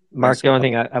 So, Mark, Thanks. the only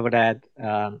thing I would add,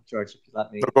 George, if you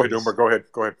let me, Go ahead, Doomberg.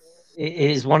 Go ahead.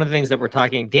 Is one of the things that we're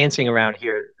dancing around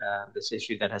here, this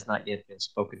issue that has not yet been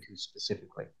spoken to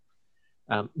specifically.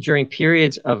 During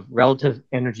periods of relative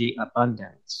energy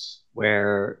abundance,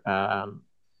 where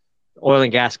oil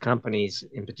and gas companies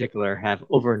in particular have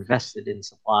overinvested in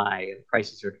supply and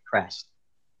prices are depressed,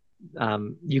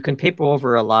 you can paper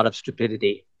over a lot of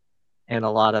stupidity and a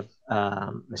lot of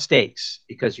mistakes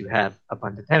because you have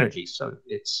abundant energy. So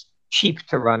it's cheap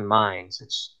to run mines.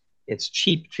 It's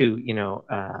cheap to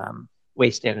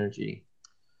waste energy.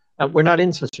 We're not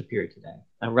in such a period today.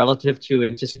 Relative to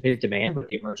anticipated demand with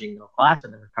the emerging middle class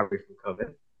and the recovery from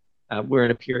COVID, we're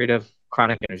in a period of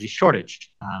chronic energy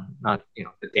shortage. Not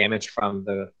the damage from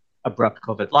the abrupt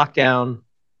COVID lockdown,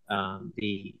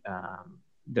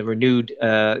 the renewed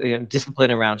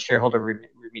discipline around shareholder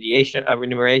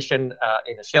remuneration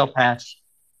in a shale patch,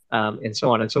 and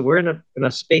so on. And so we're in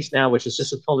a space now which is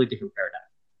just a totally different paradigm,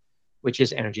 which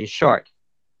is energy is short.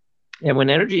 And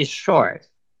when energy is short,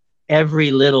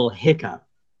 every little hiccup,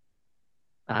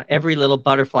 every little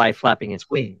butterfly flapping its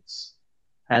wings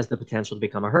has the potential to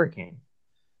become a hurricane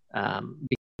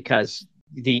because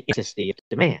the intensity of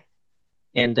demand.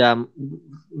 And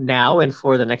now and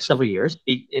for the next several years,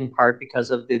 in part because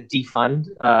of the defund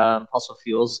fossil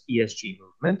fuels ESG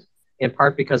movement, in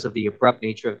part because of the abrupt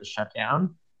nature of the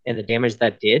shutdown and the damage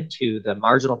that did to the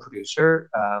marginal producer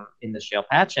in the shale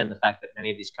patch, and the fact that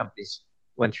many of these companies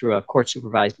went through a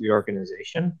court-supervised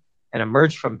reorganization and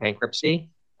emerged from bankruptcy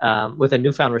with a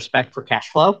newfound respect for cash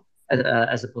flow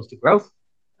as opposed to growth.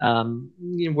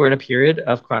 We're in a period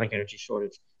of chronic energy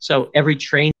shortage. So every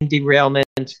train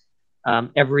derailment,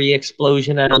 every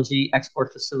explosion at LNG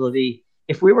export facility,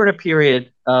 if we were in a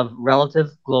period of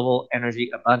relative global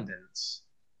energy abundance,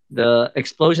 the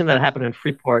explosion that happened in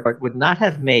Freeport would not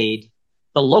have made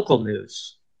the local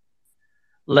news,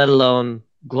 let alone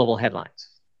global headlines.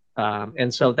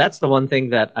 And so that's the one thing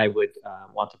that I would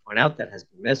want to point out that has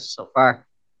been missed so far.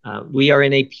 We are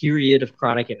in a period of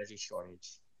chronic energy shortage.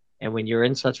 And when you're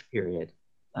in such a period,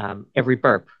 every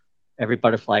burp, every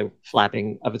butterfly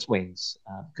flapping of its wings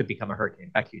could become a hurricane.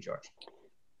 Back to you, George.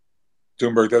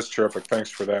 Doomberg, that's terrific.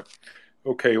 Thanks for that.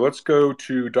 Okay, let's go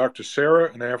to Dr.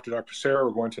 Sarah, and after Dr. Sarah,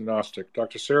 we're going to Gnostic.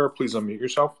 Dr. Sarah, please unmute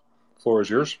yourself. The floor is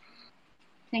yours.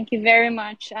 Thank you very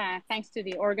much. Thanks to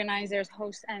the organizers,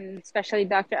 hosts, and especially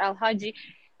Dr. Alhajji.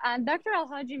 Dr.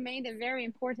 Alhajji made a very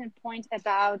important point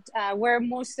about where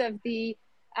most of the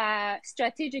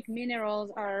strategic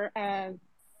minerals are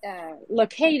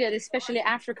located, especially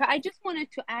Africa. I just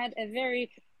wanted to add a very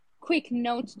quick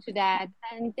note to that,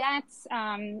 and that's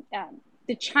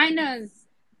the China's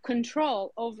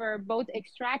control over both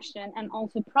extraction and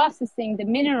also processing the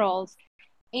minerals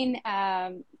in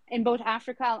both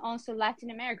Africa and also Latin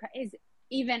America is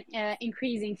even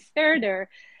increasing further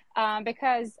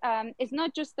because it's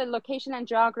not just the location and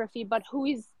geography, but who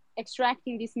is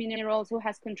extracting these minerals, who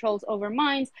has controls over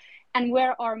mines, and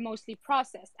where are mostly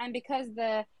processed. And because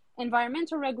the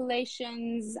environmental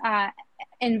regulations,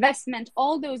 investment,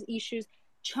 all those issues,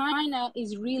 China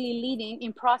is really leading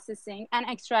in processing and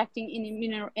extracting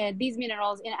these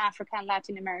minerals in Africa and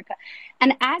Latin America.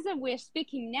 And as we're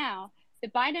speaking now, the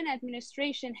Biden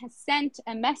administration has sent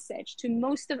a message to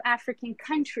most of African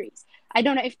countries. I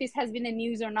don't know if this has been a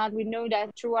news or not. We know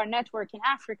that through our network in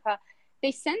Africa,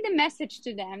 they send a message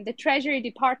to them, the Treasury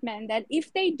Department, that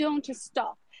if they don't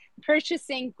stop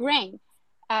purchasing grain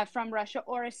from Russia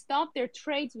or stop their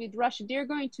trades with Russia, they're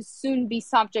going to soon be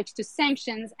subject to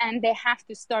sanctions and they have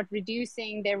to start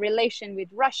reducing their relation with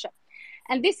Russia.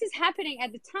 And this is happening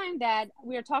at the time that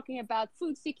we are talking about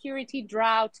food security,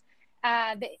 drought,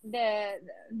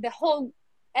 the whole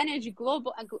energy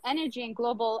and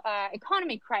global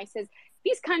economic crisis.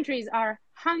 These countries are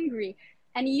hungry,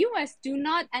 and U.S.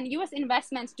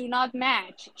 investments do not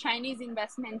match Chinese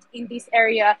investment in this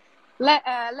area,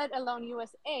 let alone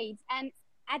U.S. aid. And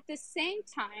at the same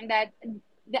time that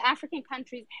the African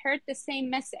countries heard this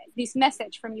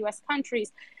message from U.S.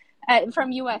 countries,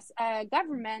 from U.S.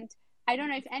 government, I don't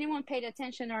know if anyone paid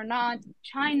attention or not,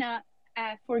 China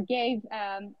forgave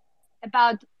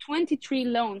about 23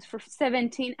 loans for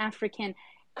 17 African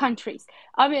countries.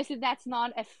 Obviously, that's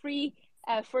not a free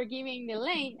forgiving the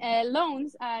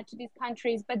loans to these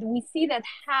countries, but we see that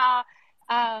how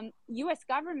U.S.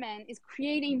 government is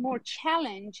creating more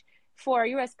challenge for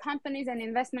U.S. companies and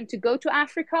investment to go to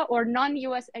Africa or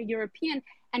non-U.S. European,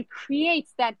 and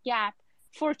creates that gap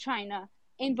for China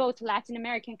in both Latin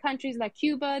American countries like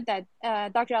Cuba that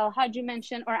Dr. Alhajji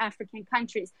mentioned, or African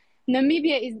countries.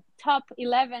 Namibia is top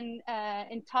 11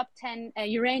 in top 10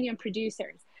 uranium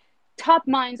producers. Top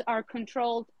mines are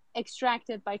controlled,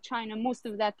 extracted by China, most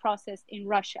of that processed in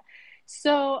Russia.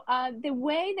 So the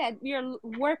way that we are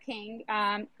working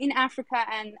in Africa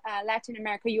and Latin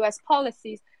America, U.S.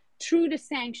 policies through the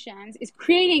sanctions is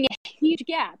creating a huge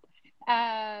gap.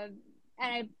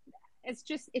 And it's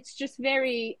just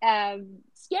very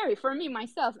scary for me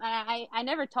myself. And I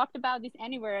never talked about this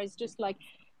anywhere. It's just like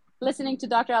listening to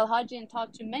Dr. Alhajji and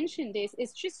talk to mention this.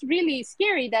 It's just really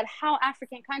scary that how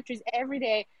African countries every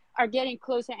day are getting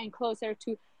closer and closer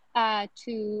to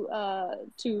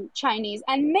Chinese.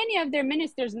 And many of their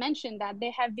ministers mentioned that. They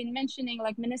have been mentioning,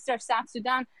 like Minister of South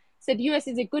Sudan said, U.S.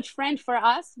 is a good friend for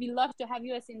us. We love to have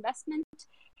U.S. investment,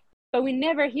 but we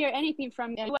never hear anything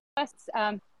from U.S.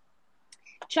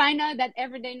 China that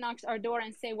every day knocks our door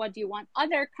and say, what do you want?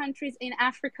 Other countries in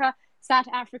Africa, South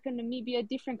Africa, Namibia,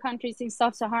 different countries in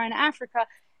sub-Saharan Africa,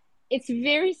 it's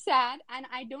very sad, and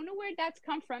I don't know where that's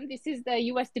come from. This is the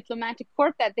U.S. diplomatic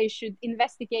corps that they should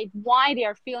investigate why they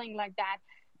are feeling like that.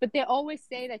 But they always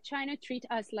say that China treats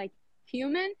us like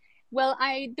human. Well,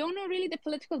 I don't know really the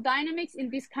political dynamics in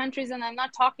these countries, and I'm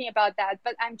not talking about that,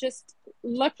 but I'm just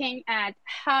looking at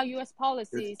how U.S.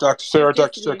 policies. Dr. Sarah, yeah.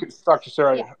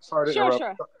 sorry to interrupt.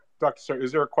 Sure. Dr. Sarah,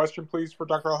 is there a question, please, for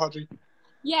Dr. Alhajji?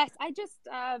 Yes, I just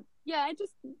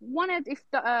wanted if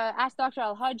ask Dr.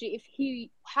 Alhajji if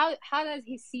how does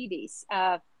he see this,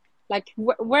 like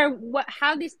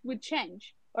how this would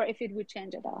change, or if it would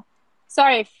change at all.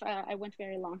 Sorry if I went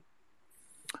very long.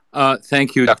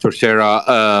 Thank you, Dr.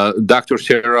 Sarah. Dr.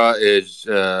 Sarah is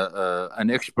an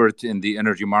expert in the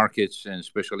energy markets, and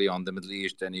especially on the Middle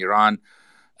East and Iran.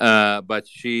 But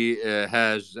she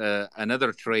has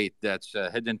another trait that's a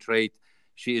hidden trait.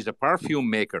 She is a perfume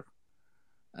maker.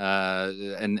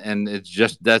 And it's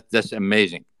just that's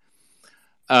amazing.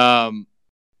 The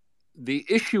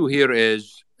issue here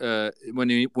is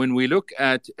when we look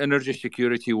at energy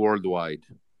security worldwide,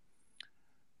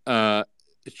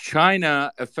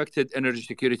 China affected energy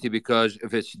security because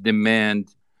of its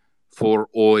demand for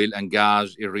oil and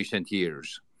gas in recent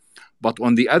years. But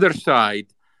on the other side,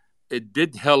 it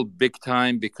did help big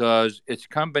time because its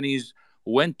companies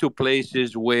went to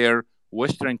places where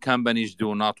Western companies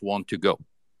do not want to go.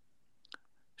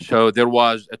 So there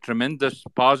was a tremendous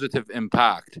positive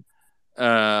impact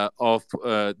of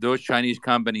those Chinese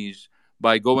companies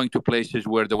by going to places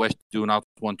where the West do not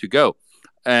want to go.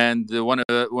 And one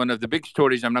of the big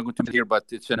stories, I'm not going to hear, but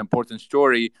it's an important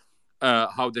story,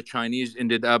 how the Chinese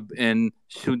ended up in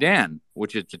Sudan,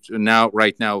 which is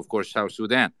right now, of course, South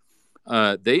Sudan.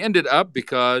 They ended up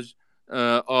because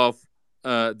of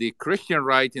the Christian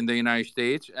right in the United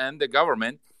States, and the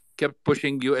government kept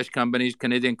pushing U.S. companies,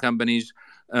 Canadian companies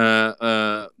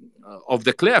off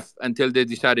the cliff until they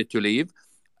decided to leave,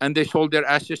 and they sold their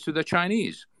assets to the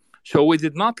Chinese. So we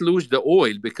did not lose the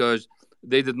oil because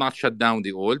they did not shut down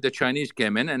the oil. The Chinese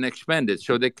came in and expanded.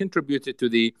 So they contributed to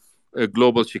the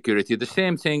global security. The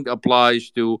same thing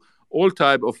applies to all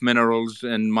type of minerals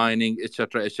and mining,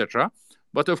 etc., etc.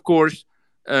 But of course,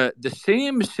 the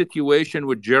same situation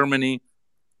with Germany,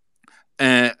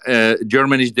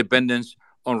 Germany's dependence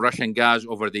on Russian gas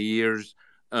over the years.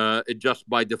 It just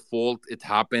by default, it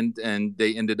happened, and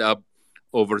they ended up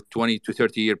over 20 to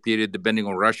 30 year period, depending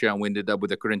on Russia, and we ended up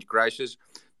with the current crisis.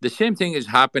 The same thing is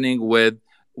happening with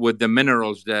the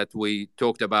minerals that we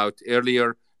talked about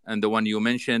earlier, and the one you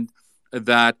mentioned,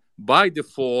 that by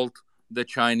default, the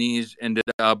Chinese ended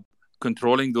up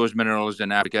controlling those minerals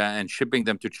in Africa and shipping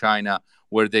them to China,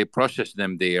 where they process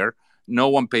them there. No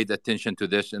one paid attention to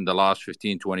this in the last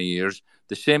 15, 20 years.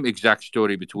 The same exact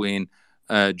story between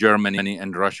Germany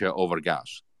and Russia over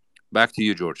gas. Back to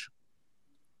you, George.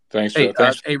 Thanks.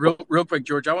 Hey, real quick,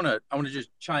 George. I want to just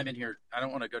chime in here. I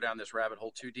don't want to go down this rabbit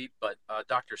hole too deep, but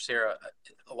Dr. Sarah,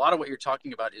 a lot of what you're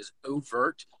talking about is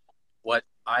overt, what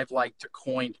I've liked to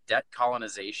coin debt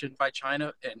colonization by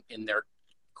China and in their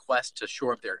quest to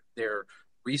shore up their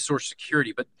resource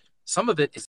security. But some of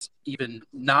it is even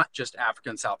not just Africa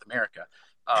and South America.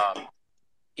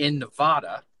 In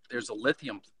Nevada, there's a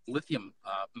lithium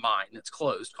mine that's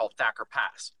closed called Thacker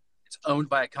Pass. It's owned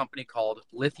by a company called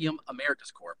Lithium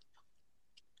Americas Corp.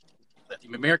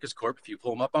 Lithium Americas Corp, if you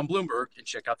pull them up on Bloomberg and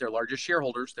check out their largest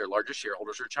shareholders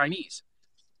are Chinese.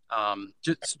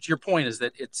 Just your point is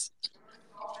that it's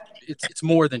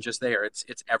more than just there. It's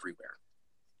everywhere.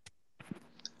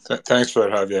 Thanks for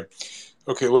that, Javier.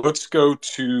 Okay, well, let's go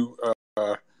to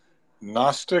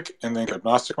Gnostic, and then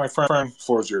Gnostic, my friend.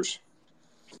 Floor is yours.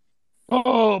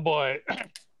 Oh boy,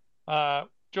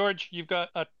 George, you've got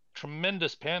a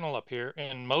tremendous panel up here,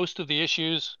 and most of the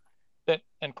issues that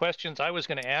and questions I was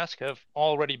going to ask have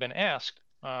already been asked,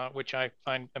 which I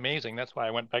find amazing. That's why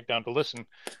I went back down to listen.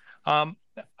 Um,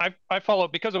 I follow,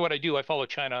 because of what I do, I follow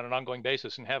China on an ongoing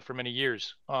basis and have for many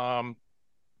years. The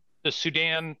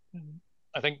Sudan,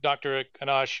 I think Dr.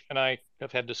 Kanash and I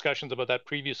have had discussions about that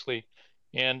previously,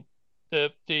 and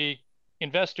the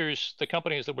investors, the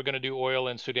companies that were going to do oil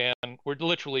in Sudan, were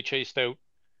literally chased out,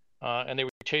 and they were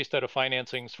chased out of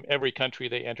financings from every country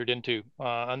they entered into.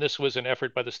 And this was an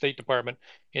effort by the State Department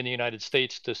in the United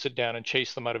States to sit down and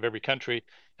chase them out of every country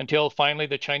until finally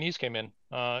the Chinese came in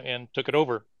and took it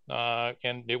over.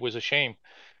 And it was a shame.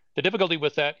 The difficulty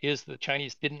with that is the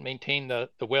Chinese didn't maintain the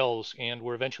wells and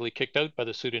were eventually kicked out by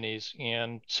the Sudanese,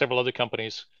 and several other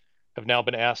companies have now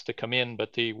been asked to come in,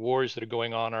 but the wars that are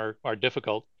going on are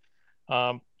difficult.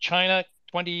 China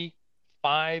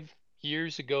 25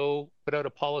 years ago put out a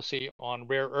policy on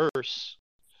rare earths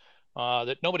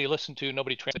that nobody listened to,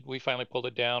 nobody translated. We finally pulled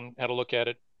it down, had a look at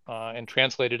it, and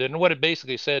translated it. And what it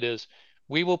basically said is,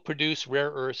 we will produce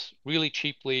rare earths really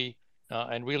cheaply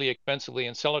and really expensively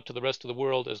and sell it to the rest of the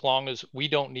world as long as we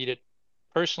don't need it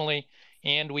personally,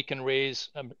 and we can raise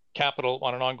capital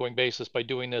on an ongoing basis by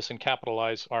doing this and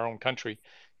capitalize our own country.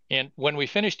 And when we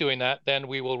finish doing that, then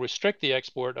we will restrict the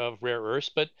export of rare earths.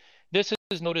 But this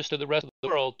is notice to the rest of the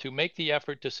world to make the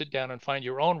effort to sit down and find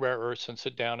your own rare earths and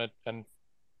sit down and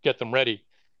get them ready.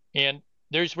 And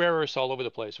there's rare earths all over the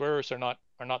place. Rare earths are not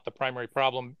the primary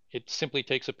problem. It simply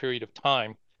takes a period of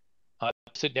time to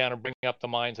sit down and bring up the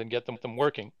mines and get them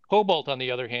working. Cobalt, on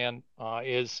the other hand,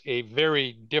 is a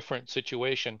very different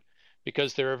situation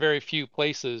because there are very few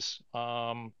places.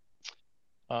 The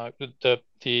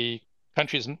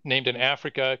countries named in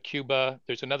Africa, Cuba.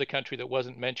 There's another country that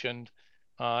wasn't mentioned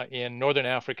in Northern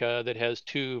Africa that has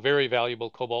two very valuable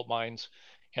cobalt mines,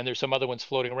 and there's some other ones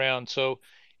floating around. So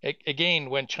again,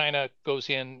 when China goes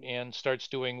in and starts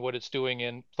doing what it's doing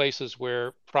in places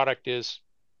where product is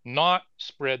not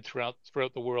spread throughout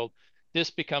the world,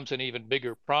 this becomes an even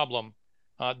bigger problem.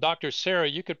 Dr. Sarah,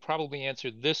 you could probably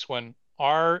answer this one.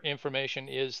 Our information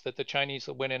is that the Chinese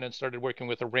that went in and started working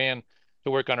with Iran to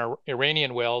work on our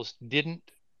Iranian wells didn't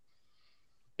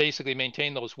basically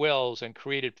maintain those wells and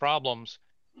created problems,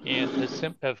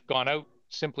 and have gone out.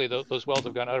 Simply, those wells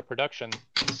have gone out of production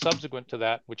subsequent to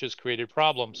that, which has created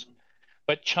problems.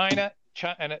 But China,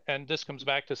 and this comes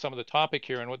back to some of the topic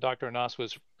here and what Dr. Anas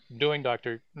was doing,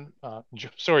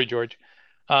 sorry, George.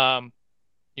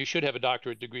 You should have a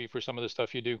doctorate degree for some of the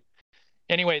stuff you do.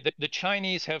 Anyway, the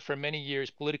Chinese have for many years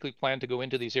politically planned to go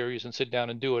into these areas and sit down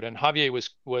and do it. And Javier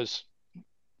was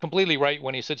completely right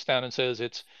when he sits down and says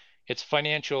it's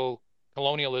financial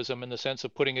colonialism in the sense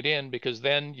of putting it in, because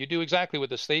then you do exactly what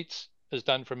the States has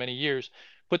done for many years: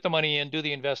 put the money in, do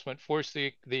the investment, force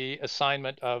the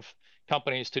assignment of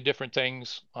companies to different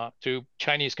things, to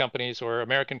Chinese companies or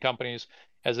American companies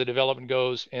as the development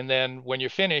goes. And then when you're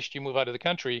finished, you move out of the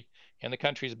country, and the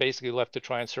country is basically left to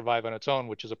try and survive on its own,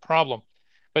 which is a problem.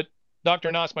 But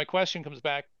Dr. Nas, my question comes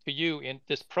back to you. In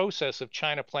this process of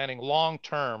China planning long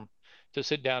term to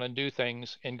sit down and do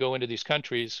things and go into these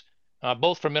countries,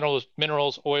 both for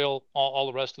minerals, oil, all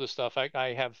the rest of the stuff,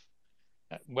 I have,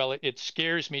 well, it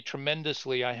scares me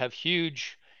tremendously. I have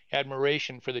huge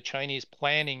admiration for the Chinese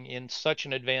planning in such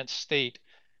an advanced state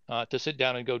to sit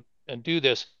down and go and do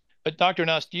this. But Dr.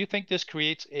 Nas, do you think this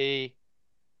creates a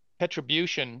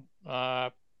retribution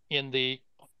in the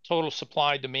total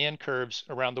supply demand curves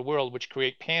around the world, which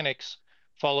create panics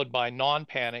followed by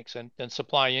non-panics and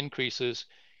supply increases?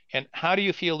 And how do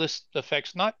you feel this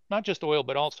affects not just oil,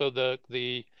 but also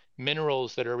the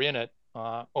minerals that are in it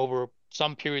over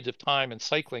some periods of time and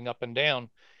cycling up and down,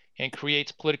 and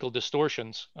creates political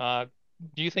distortions? Do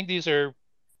you think these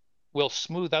will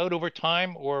smooth out over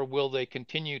time, or will they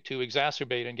continue to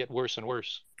exacerbate and get worse and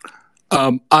worse?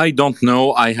 I don't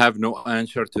know. I have no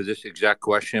answer to this exact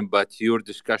question, but your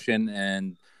discussion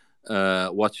and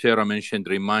what Sarah mentioned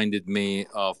reminded me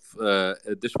of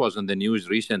this was in the news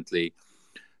recently,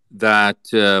 that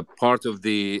part of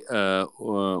the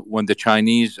when the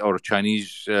Chinese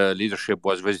leadership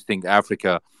was visiting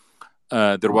Africa,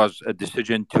 there was a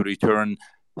decision to return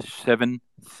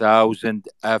 7,000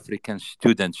 African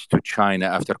students to China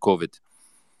after COVID.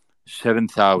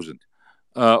 7,000.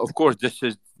 Of course, this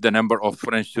is the number of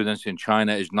foreign students in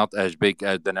China is not as big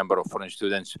as the number of foreign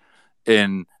students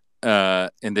in the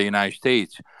United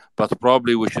States, but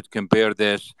probably we should compare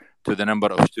this to the number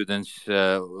of students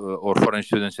or foreign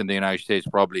students in the United States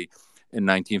probably in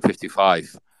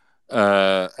 1955.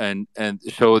 And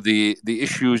so the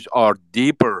issues are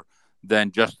deeper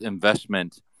than just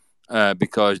investment,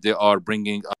 because they are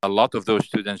bringing a lot of those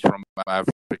students from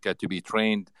Africa to be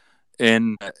trained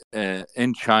in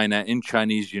China, in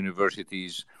Chinese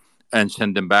universities, and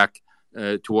send them back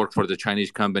to work for the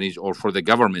Chinese companies or for the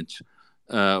governments,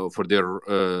 for their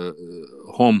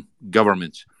home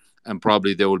governments. And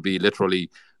probably they will be literally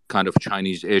kind of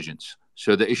Chinese agents.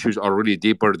 So the issues are really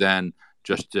deeper than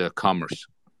just commerce.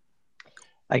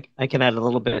 I can add a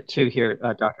little bit too here,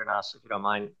 Dr. Nas, if you don't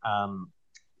mind.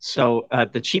 So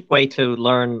the cheap way to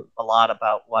learn a lot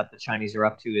about what the Chinese are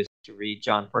up to is to read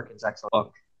John Perkins' excellent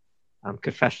book,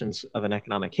 Confessions of an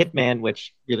Economic Hitman,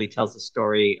 which really tells the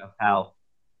story of how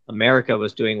America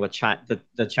was doing what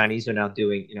the Chinese are now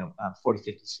doing, 40,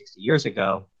 50, 60 years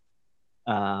ago.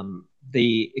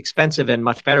 The expensive and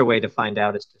much better way to find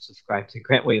out is to subscribe to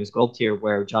Grant Williams Gold Tier,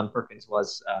 where John Perkins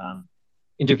was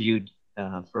interviewed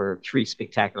for 3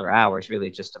 spectacular hours,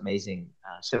 really just amazing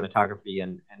cinematography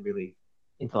and really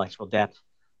intellectual depth,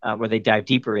 where they dive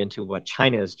deeper into what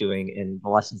China is doing and the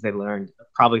lessons they learned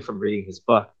probably from reading his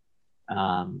book.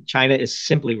 China is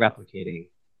simply replicating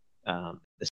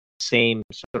the same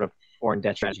sort of foreign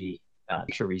debt strategy,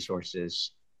 natural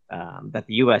resources that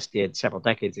the U.S. did several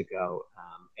decades ago.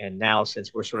 And now,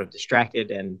 since we're sort of distracted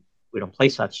and we don't play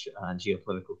such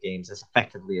geopolitical games as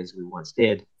effectively as we once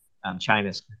did,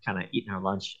 China's kind of eating our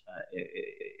lunch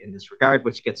in this regard,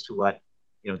 which gets to what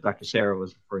Dr. Sarah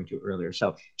was referring to earlier.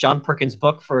 So John Perkins'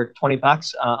 book for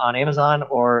 $20 on Amazon,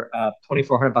 or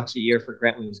 $2,400 a year for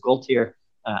Grant Williams Gold Tier.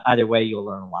 Either way, you'll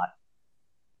learn a lot.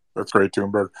 That's great,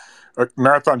 Doomberg.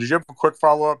 Marathon, did you have a quick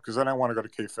follow-up? Because then I want to go to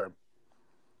KFAB.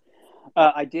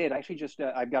 I did. Actually,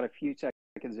 I've got a few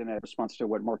seconds in a response to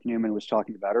what Mark Newman was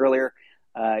talking about earlier.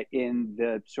 In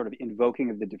the sort of invoking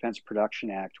of the Defense Production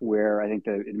Act, where I think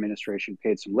the administration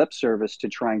paid some lip service to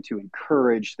trying to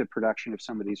encourage the production of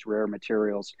some of these rare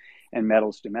materials and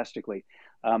metals domestically.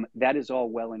 That is all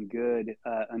well and good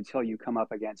until you come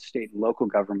up against state and local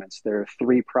governments. There are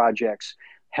 3 projects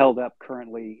held up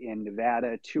currently in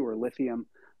Nevada. 2 are lithium.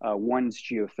 One's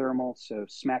geothermal, so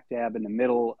smack dab in the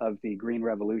middle of the Green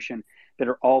Revolution, that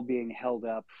are all being held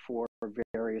up for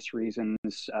various reasons.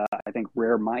 I think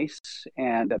rare mice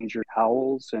and injured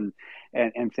owls and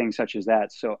things such as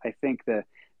that. So I think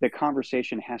the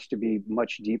conversation has to be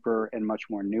much deeper and much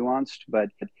more nuanced. But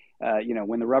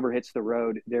when the rubber hits the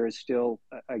road, there is still,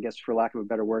 I guess, for lack of a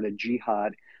better word, a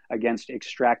jihad against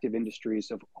extractive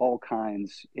industries of all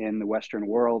kinds in the Western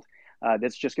world.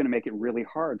 That's just going to make it really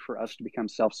hard for us to become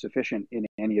self-sufficient in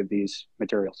any of these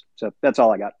materials. So that's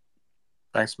all I got.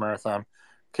 Thanks, Marathon.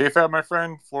 KFAB, my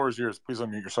friend, floor is yours. Please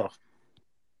unmute yourself.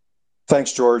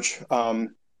 Thanks, George.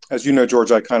 As you know,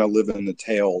 George, I kind of live in the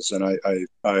tails, and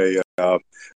I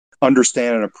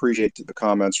understand and appreciate the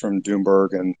comments from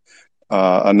Doomberg and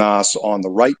Anas on the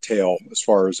right tail as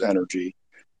far as energy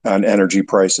and energy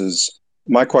prices.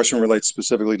 My question relates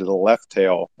specifically to the left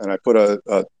tail, and I put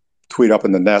a tweet up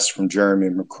in the nest from Jeremy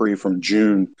McCree from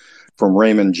June from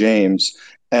Raymond James.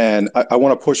 And I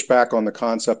want to push back on the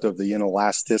concept of the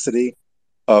inelasticity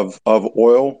of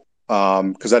oil,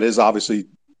 because that is obviously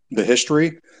the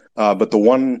history. But the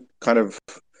one kind of,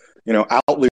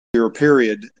 outlier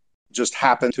period just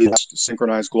happened to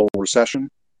synchronize global recession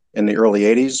in the early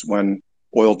 80s when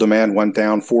oil demand went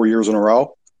down 4 years in a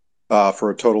row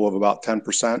for a total of about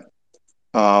 10%.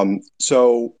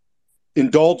 So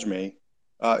indulge me.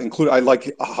 I like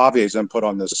Javier's input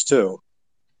on this too.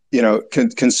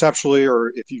 Conceptually,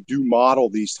 or if you do model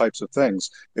these types of things,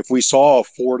 if we saw a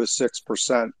 4 to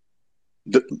 6%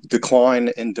 decline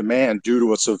in demand due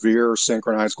to a severe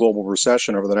synchronized global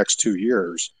recession over the next 2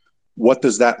 years, what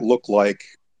does that look like?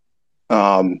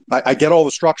 I get all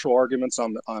the structural arguments.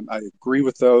 I agree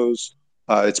with those.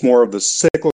 It's more of the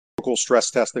cyclical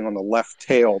stress testing on the left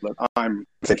tail that I'm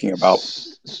thinking about.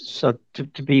 So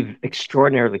to be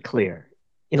extraordinarily clear,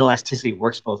 inelasticity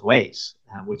works both ways,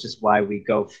 which is why we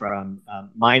go from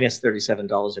minus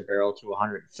 $37 a barrel to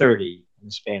 130 in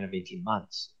the span of 18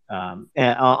 months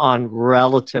on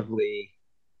relatively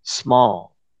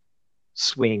small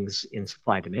swings in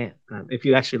supply demand. If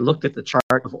you actually looked at the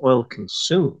chart of oil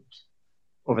consumed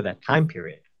over that time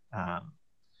period,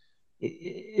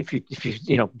 if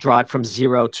you draw it from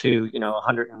 0 to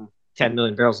 110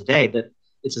 million barrels a day, that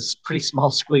it's a pretty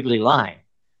small squiggly line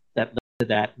that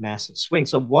that massive swing.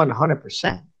 So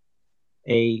 100%,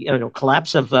 a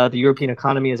collapse of the European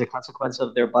economy as a consequence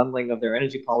of their bundling of their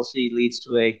energy policy leads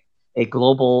to a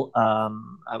global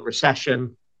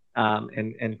recession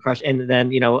and crush. And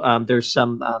then there's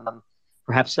some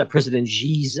perhaps President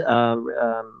Xi's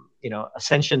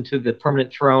ascension to the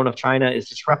permanent throne of China is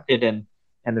disrupted, and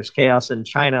there's chaos in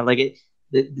China. Like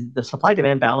the supply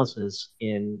demand balances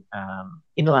in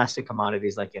inelastic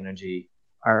commodities like energy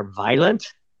are violent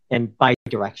and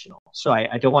bidirectional. So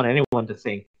I don't want anyone to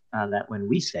think that when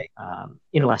we say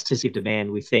inelasticity of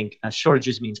demand, we think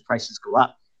shortages means prices go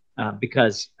up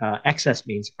because excess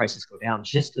means prices go down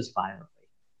just as violently.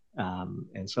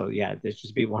 And so, yeah, just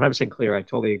to be 100% clear, I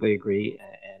totally agree.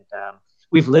 And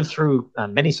we've lived through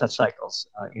many such cycles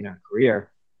in our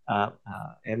career.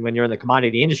 And when you're in the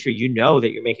commodity industry, you know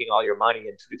that you're making all your money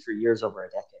in 2 to 3 years over a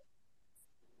decade.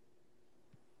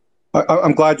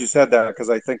 I'm glad you said that, because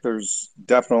I think there's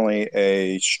definitely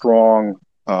a strong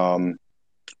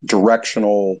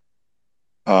directional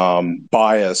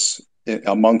bias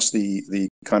amongst the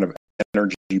kind of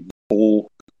energy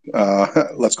bull,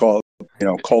 let's call it,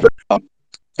 culture,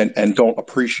 and don't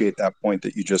appreciate that point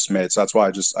that you just made. So that's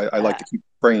why I like to keep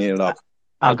bringing it up.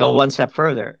 I'll go one step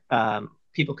further.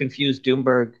 People confuse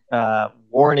Doomberg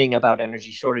warning about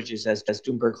energy shortages as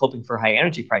Doomberg hoping for high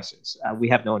energy prices. We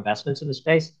have no investments in the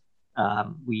space.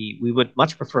 We would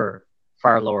much prefer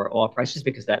far lower oil prices,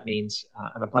 because that means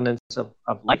an abundance of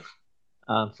life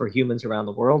for humans around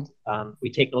the world.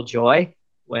 We take no joy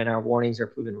when our warnings are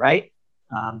proven right.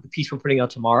 The piece we're putting out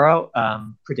tomorrow,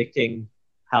 predicting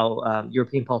how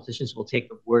European politicians will take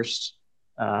the worst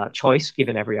choice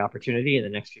given every opportunity in the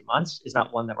next few months, is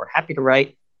not one that we're happy to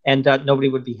write. And nobody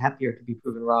would be happier to be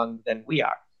proven wrong than we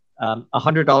are.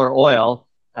 $100 oil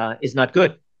is not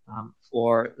good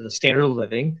for the standard of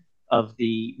living of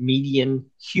the median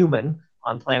human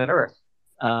on planet Earth.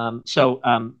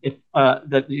 If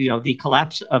the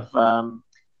collapse of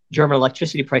German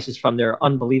electricity prices from their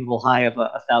unbelievable high of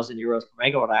 1,000 euros per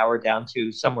megawatt hour down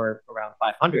to somewhere around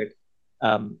 500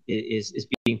 is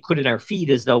being put in our feed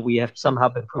as though we have somehow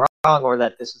been wrong or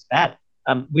that this is bad.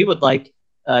 We would like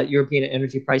European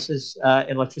energy prices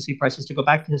and electricity prices to go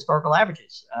back to historical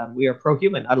averages. We are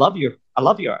pro-human. I love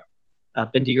Europe.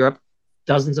 I've been to Europe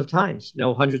dozens of times,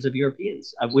 know hundreds of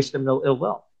Europeans. I wish them no ill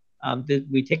will.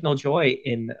 We take no joy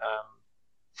in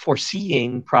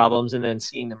foreseeing problems and then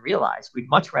seeing them realized. We'd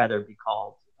much rather be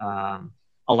called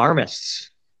alarmists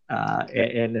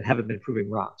and haven't been proving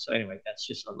wrong. So anyway, that's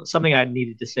just something I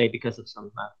needed to say because of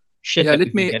some shit that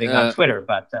we've been getting on Twitter.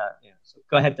 But so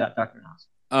go ahead, Dr.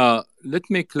 Nas. Let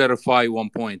me clarify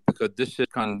one point, because this is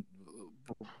kind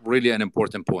of really an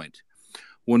important point.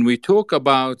 When we talk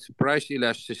about price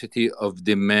elasticity of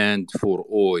demand for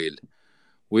oil,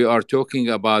 we are talking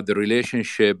about the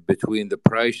relationship between the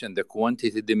price and the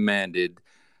quantity demanded,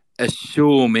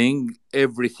 assuming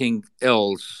everything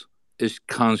else is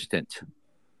constant.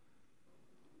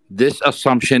 This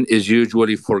assumption is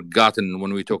usually forgotten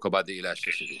when we talk about the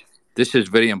elasticity. This is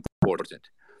very important.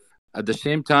 At the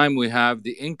same time, we have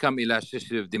the income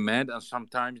elasticity of demand, and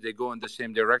sometimes they go in the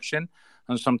same direction,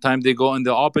 and sometimes they go in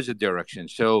the opposite direction.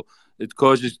 So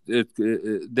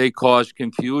they cause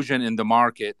confusion in the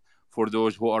market for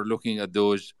those who are looking at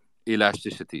those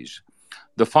elasticities.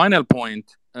 The final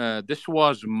point, this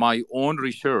was my own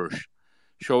research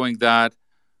showing that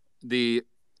the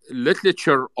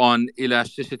literature on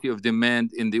elasticity of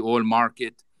demand in the oil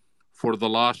market for the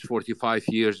last 45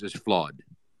 years is flawed.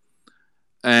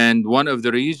 And one of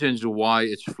the reasons why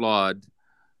it's flawed,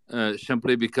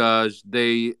 simply because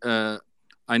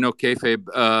I know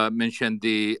Kayfabe mentioned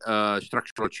the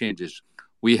structural changes.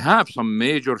 We have some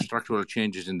major structural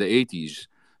changes in the 80s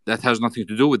that has nothing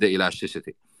to do with the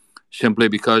elasticity, simply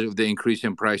because of the increase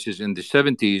in prices in the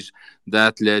 70s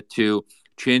that led to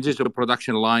changes of the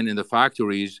production line in the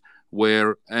factories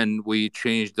and we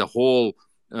changed the whole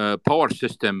power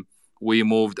system. We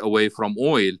moved away from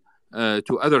oil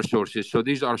to other sources. So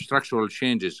these are structural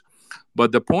changes.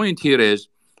 But the point here is,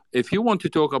 if you want to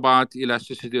talk about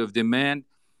elasticity of demand,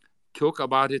 talk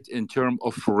about it in terms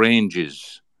of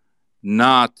ranges,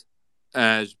 not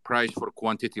as price for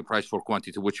quantity,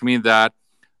 which means that,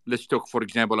 let's talk, for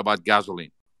example, about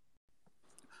gasoline.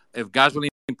 If gasoline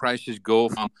prices go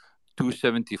from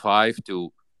 275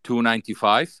 to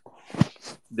 295,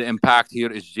 the impact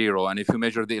here is zero. And if you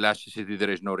measure the elasticity,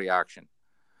 there is no reaction.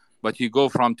 But you go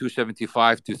from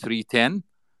 275 to 310,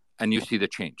 and you see the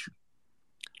change.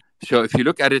 So if you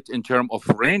look at it in terms of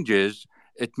ranges,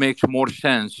 it makes more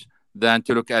sense than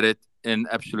to look at it in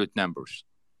absolute numbers.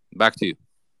 Back to you.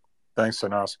 Thanks,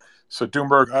 Anas. So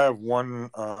Doomberg, I have one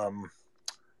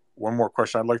more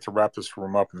question. I'd like to wrap this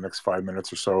room up in the next 5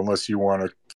 minutes or so, unless you want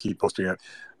to keep posting it.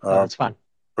 That's fine.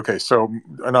 Okay, so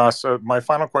Anas, my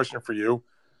final question for you,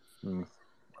 the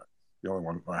only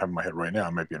one I have in my head right now,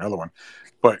 might be another one,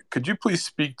 but could you please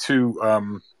speak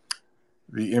to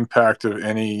the impact of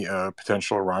any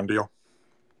potential Iran deal?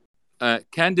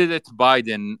 Candidate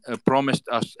Biden promised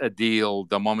us a deal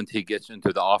the moment he gets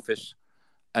into the office,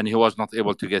 and he was not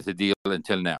able to get a deal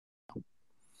until now.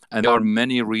 And there are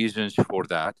many reasons for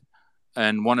that.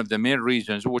 And one of the main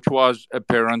reasons, which was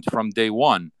apparent from day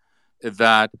one,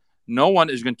 that no one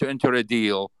is going to enter a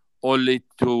deal only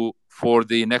for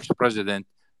the next president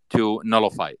to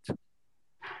nullify it.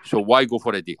 So why go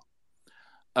for a deal?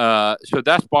 So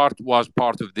that was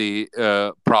part of the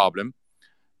problem.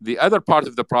 The other part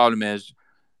of the problem is,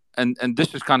 and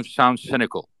this is kind of sounds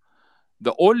cynical,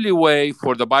 the only way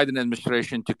for the Biden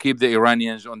administration to keep the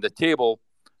Iranians on the table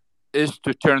is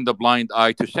to turn the blind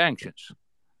eye to sanctions.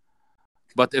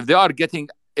 But if they are getting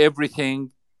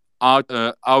everything out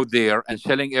there and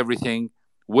selling everything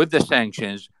with the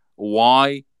sanctions,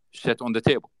 why sit on the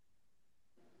table?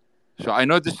 So I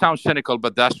know this sounds cynical,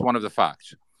 but that's one of the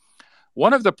facts.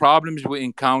 One of the problems we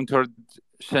encountered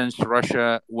since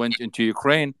Russia went into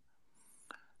Ukraine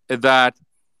is that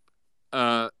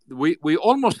we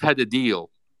almost had a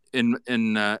deal in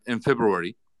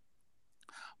February,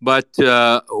 but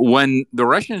when the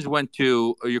Russians went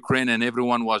to Ukraine and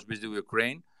everyone was busy with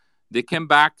Ukraine, they came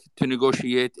back to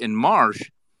negotiate in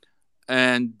March,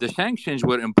 and the sanctions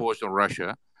were imposed on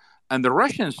Russia, and the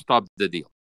Russians stopped the deal.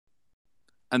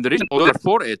 And the reason they were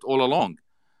for it all along.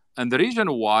 And the reason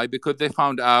why, because they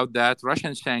found out that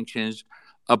Russian sanctions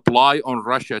apply on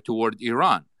Russia toward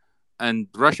Iran. And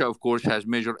Russia, of course, has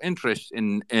major interest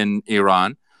in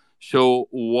Iran. So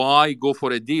why go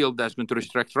for a deal that's going to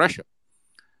restrict Russia?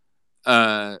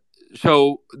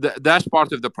 So that's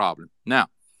part of the problem. Now,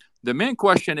 the main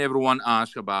question everyone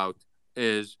asks about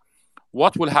is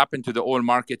what will happen to the oil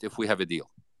market if we have a deal?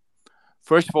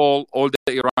 First of all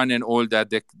the Iranian oil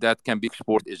that can be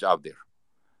exported is out there,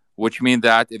 which means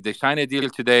that if they sign a deal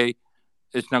today,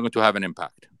 it's not going to have an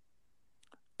impact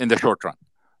in the short run.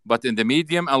 But in the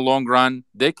medium and long run,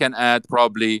 they can add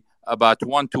probably about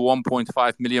 1 to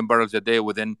 1.5 million barrels a day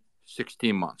within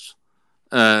 16 months.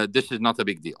 This is not a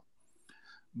big deal.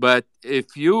 But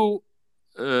if you,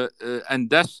 and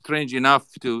that's strange enough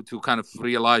to kind of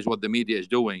realize what the media is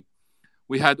doing,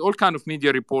 we had all kind of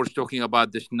media reports talking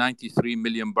about this 93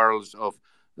 million barrels of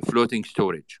floating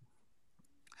storage.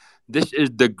 This is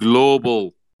the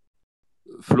global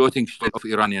floating storage of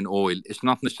Iranian oil. It's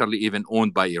not necessarily even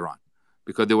owned by Iran,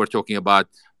 because they were talking about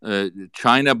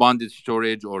China bonded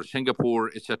storage or Singapore,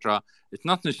 etc. It's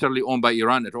not necessarily owned by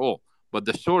Iran at all, but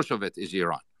the source of it is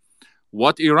Iran.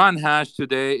 What Iran has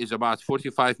today is about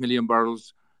 45 million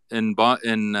barrels in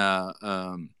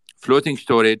floating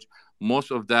storage.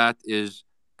 Most of that is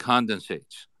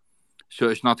condensates, so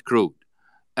it's not crude.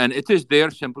 And it is there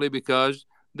simply because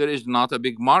there is not a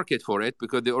big market for it,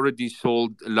 because they already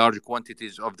sold large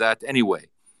quantities of that anyway.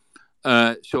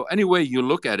 So anyway, you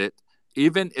look at it,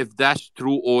 even if that's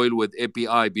true oil with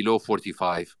API below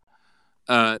 45,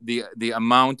 the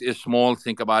amount is small.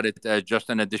 Think about it as just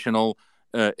an additional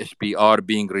SPR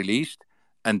being released,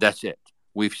 and that's it.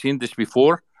 We've seen this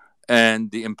before, and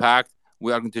the impact,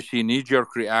 we are going to see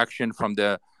knee-jerk reaction from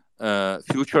the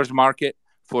futures market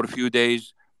for a few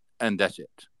days, and that's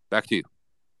it. Back to you.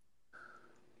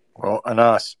 Well,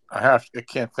 Anas, I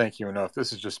can't thank you enough.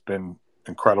 This has just been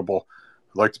incredible.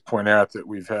 I'd like to point out that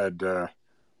we've had over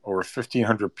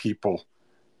 1,500 people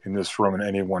in this room at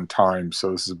any one time,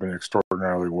 so this has been an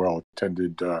extraordinarily well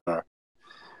attended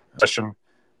session.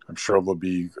 I'm sure there'll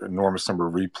be an enormous number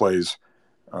of replays,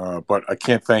 but I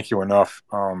can't thank you enough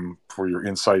for your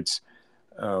insights.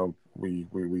 We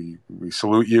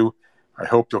salute you. I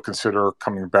hope you'll consider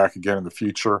coming back again in the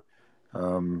future.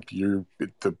 The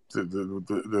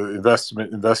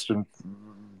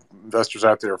investors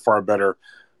out there are far better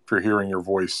for hearing your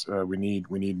voice. We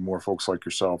need more folks like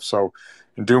yourself. So,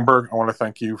 in Doomberg, I want to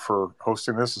thank you for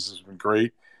hosting this. This has been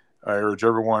great. I urge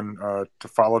everyone to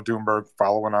follow Doomberg,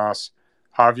 follow Anas.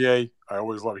 Javier, I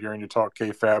always love hearing you talk.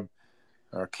 KFAB,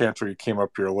 Cantor, you came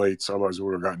up here late, so otherwise we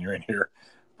would have gotten you in here.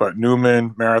 But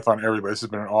Newman, Marathon, everybody, this has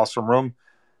been an awesome room.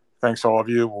 Thanks, all of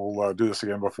you. We'll do this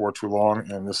again before too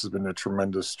long, and this has been a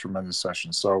tremendous, tremendous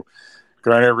session. So,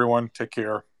 good night, everyone. Take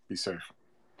care. Be safe.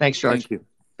 Thanks, George. Thank you.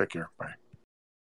 Take care. Bye.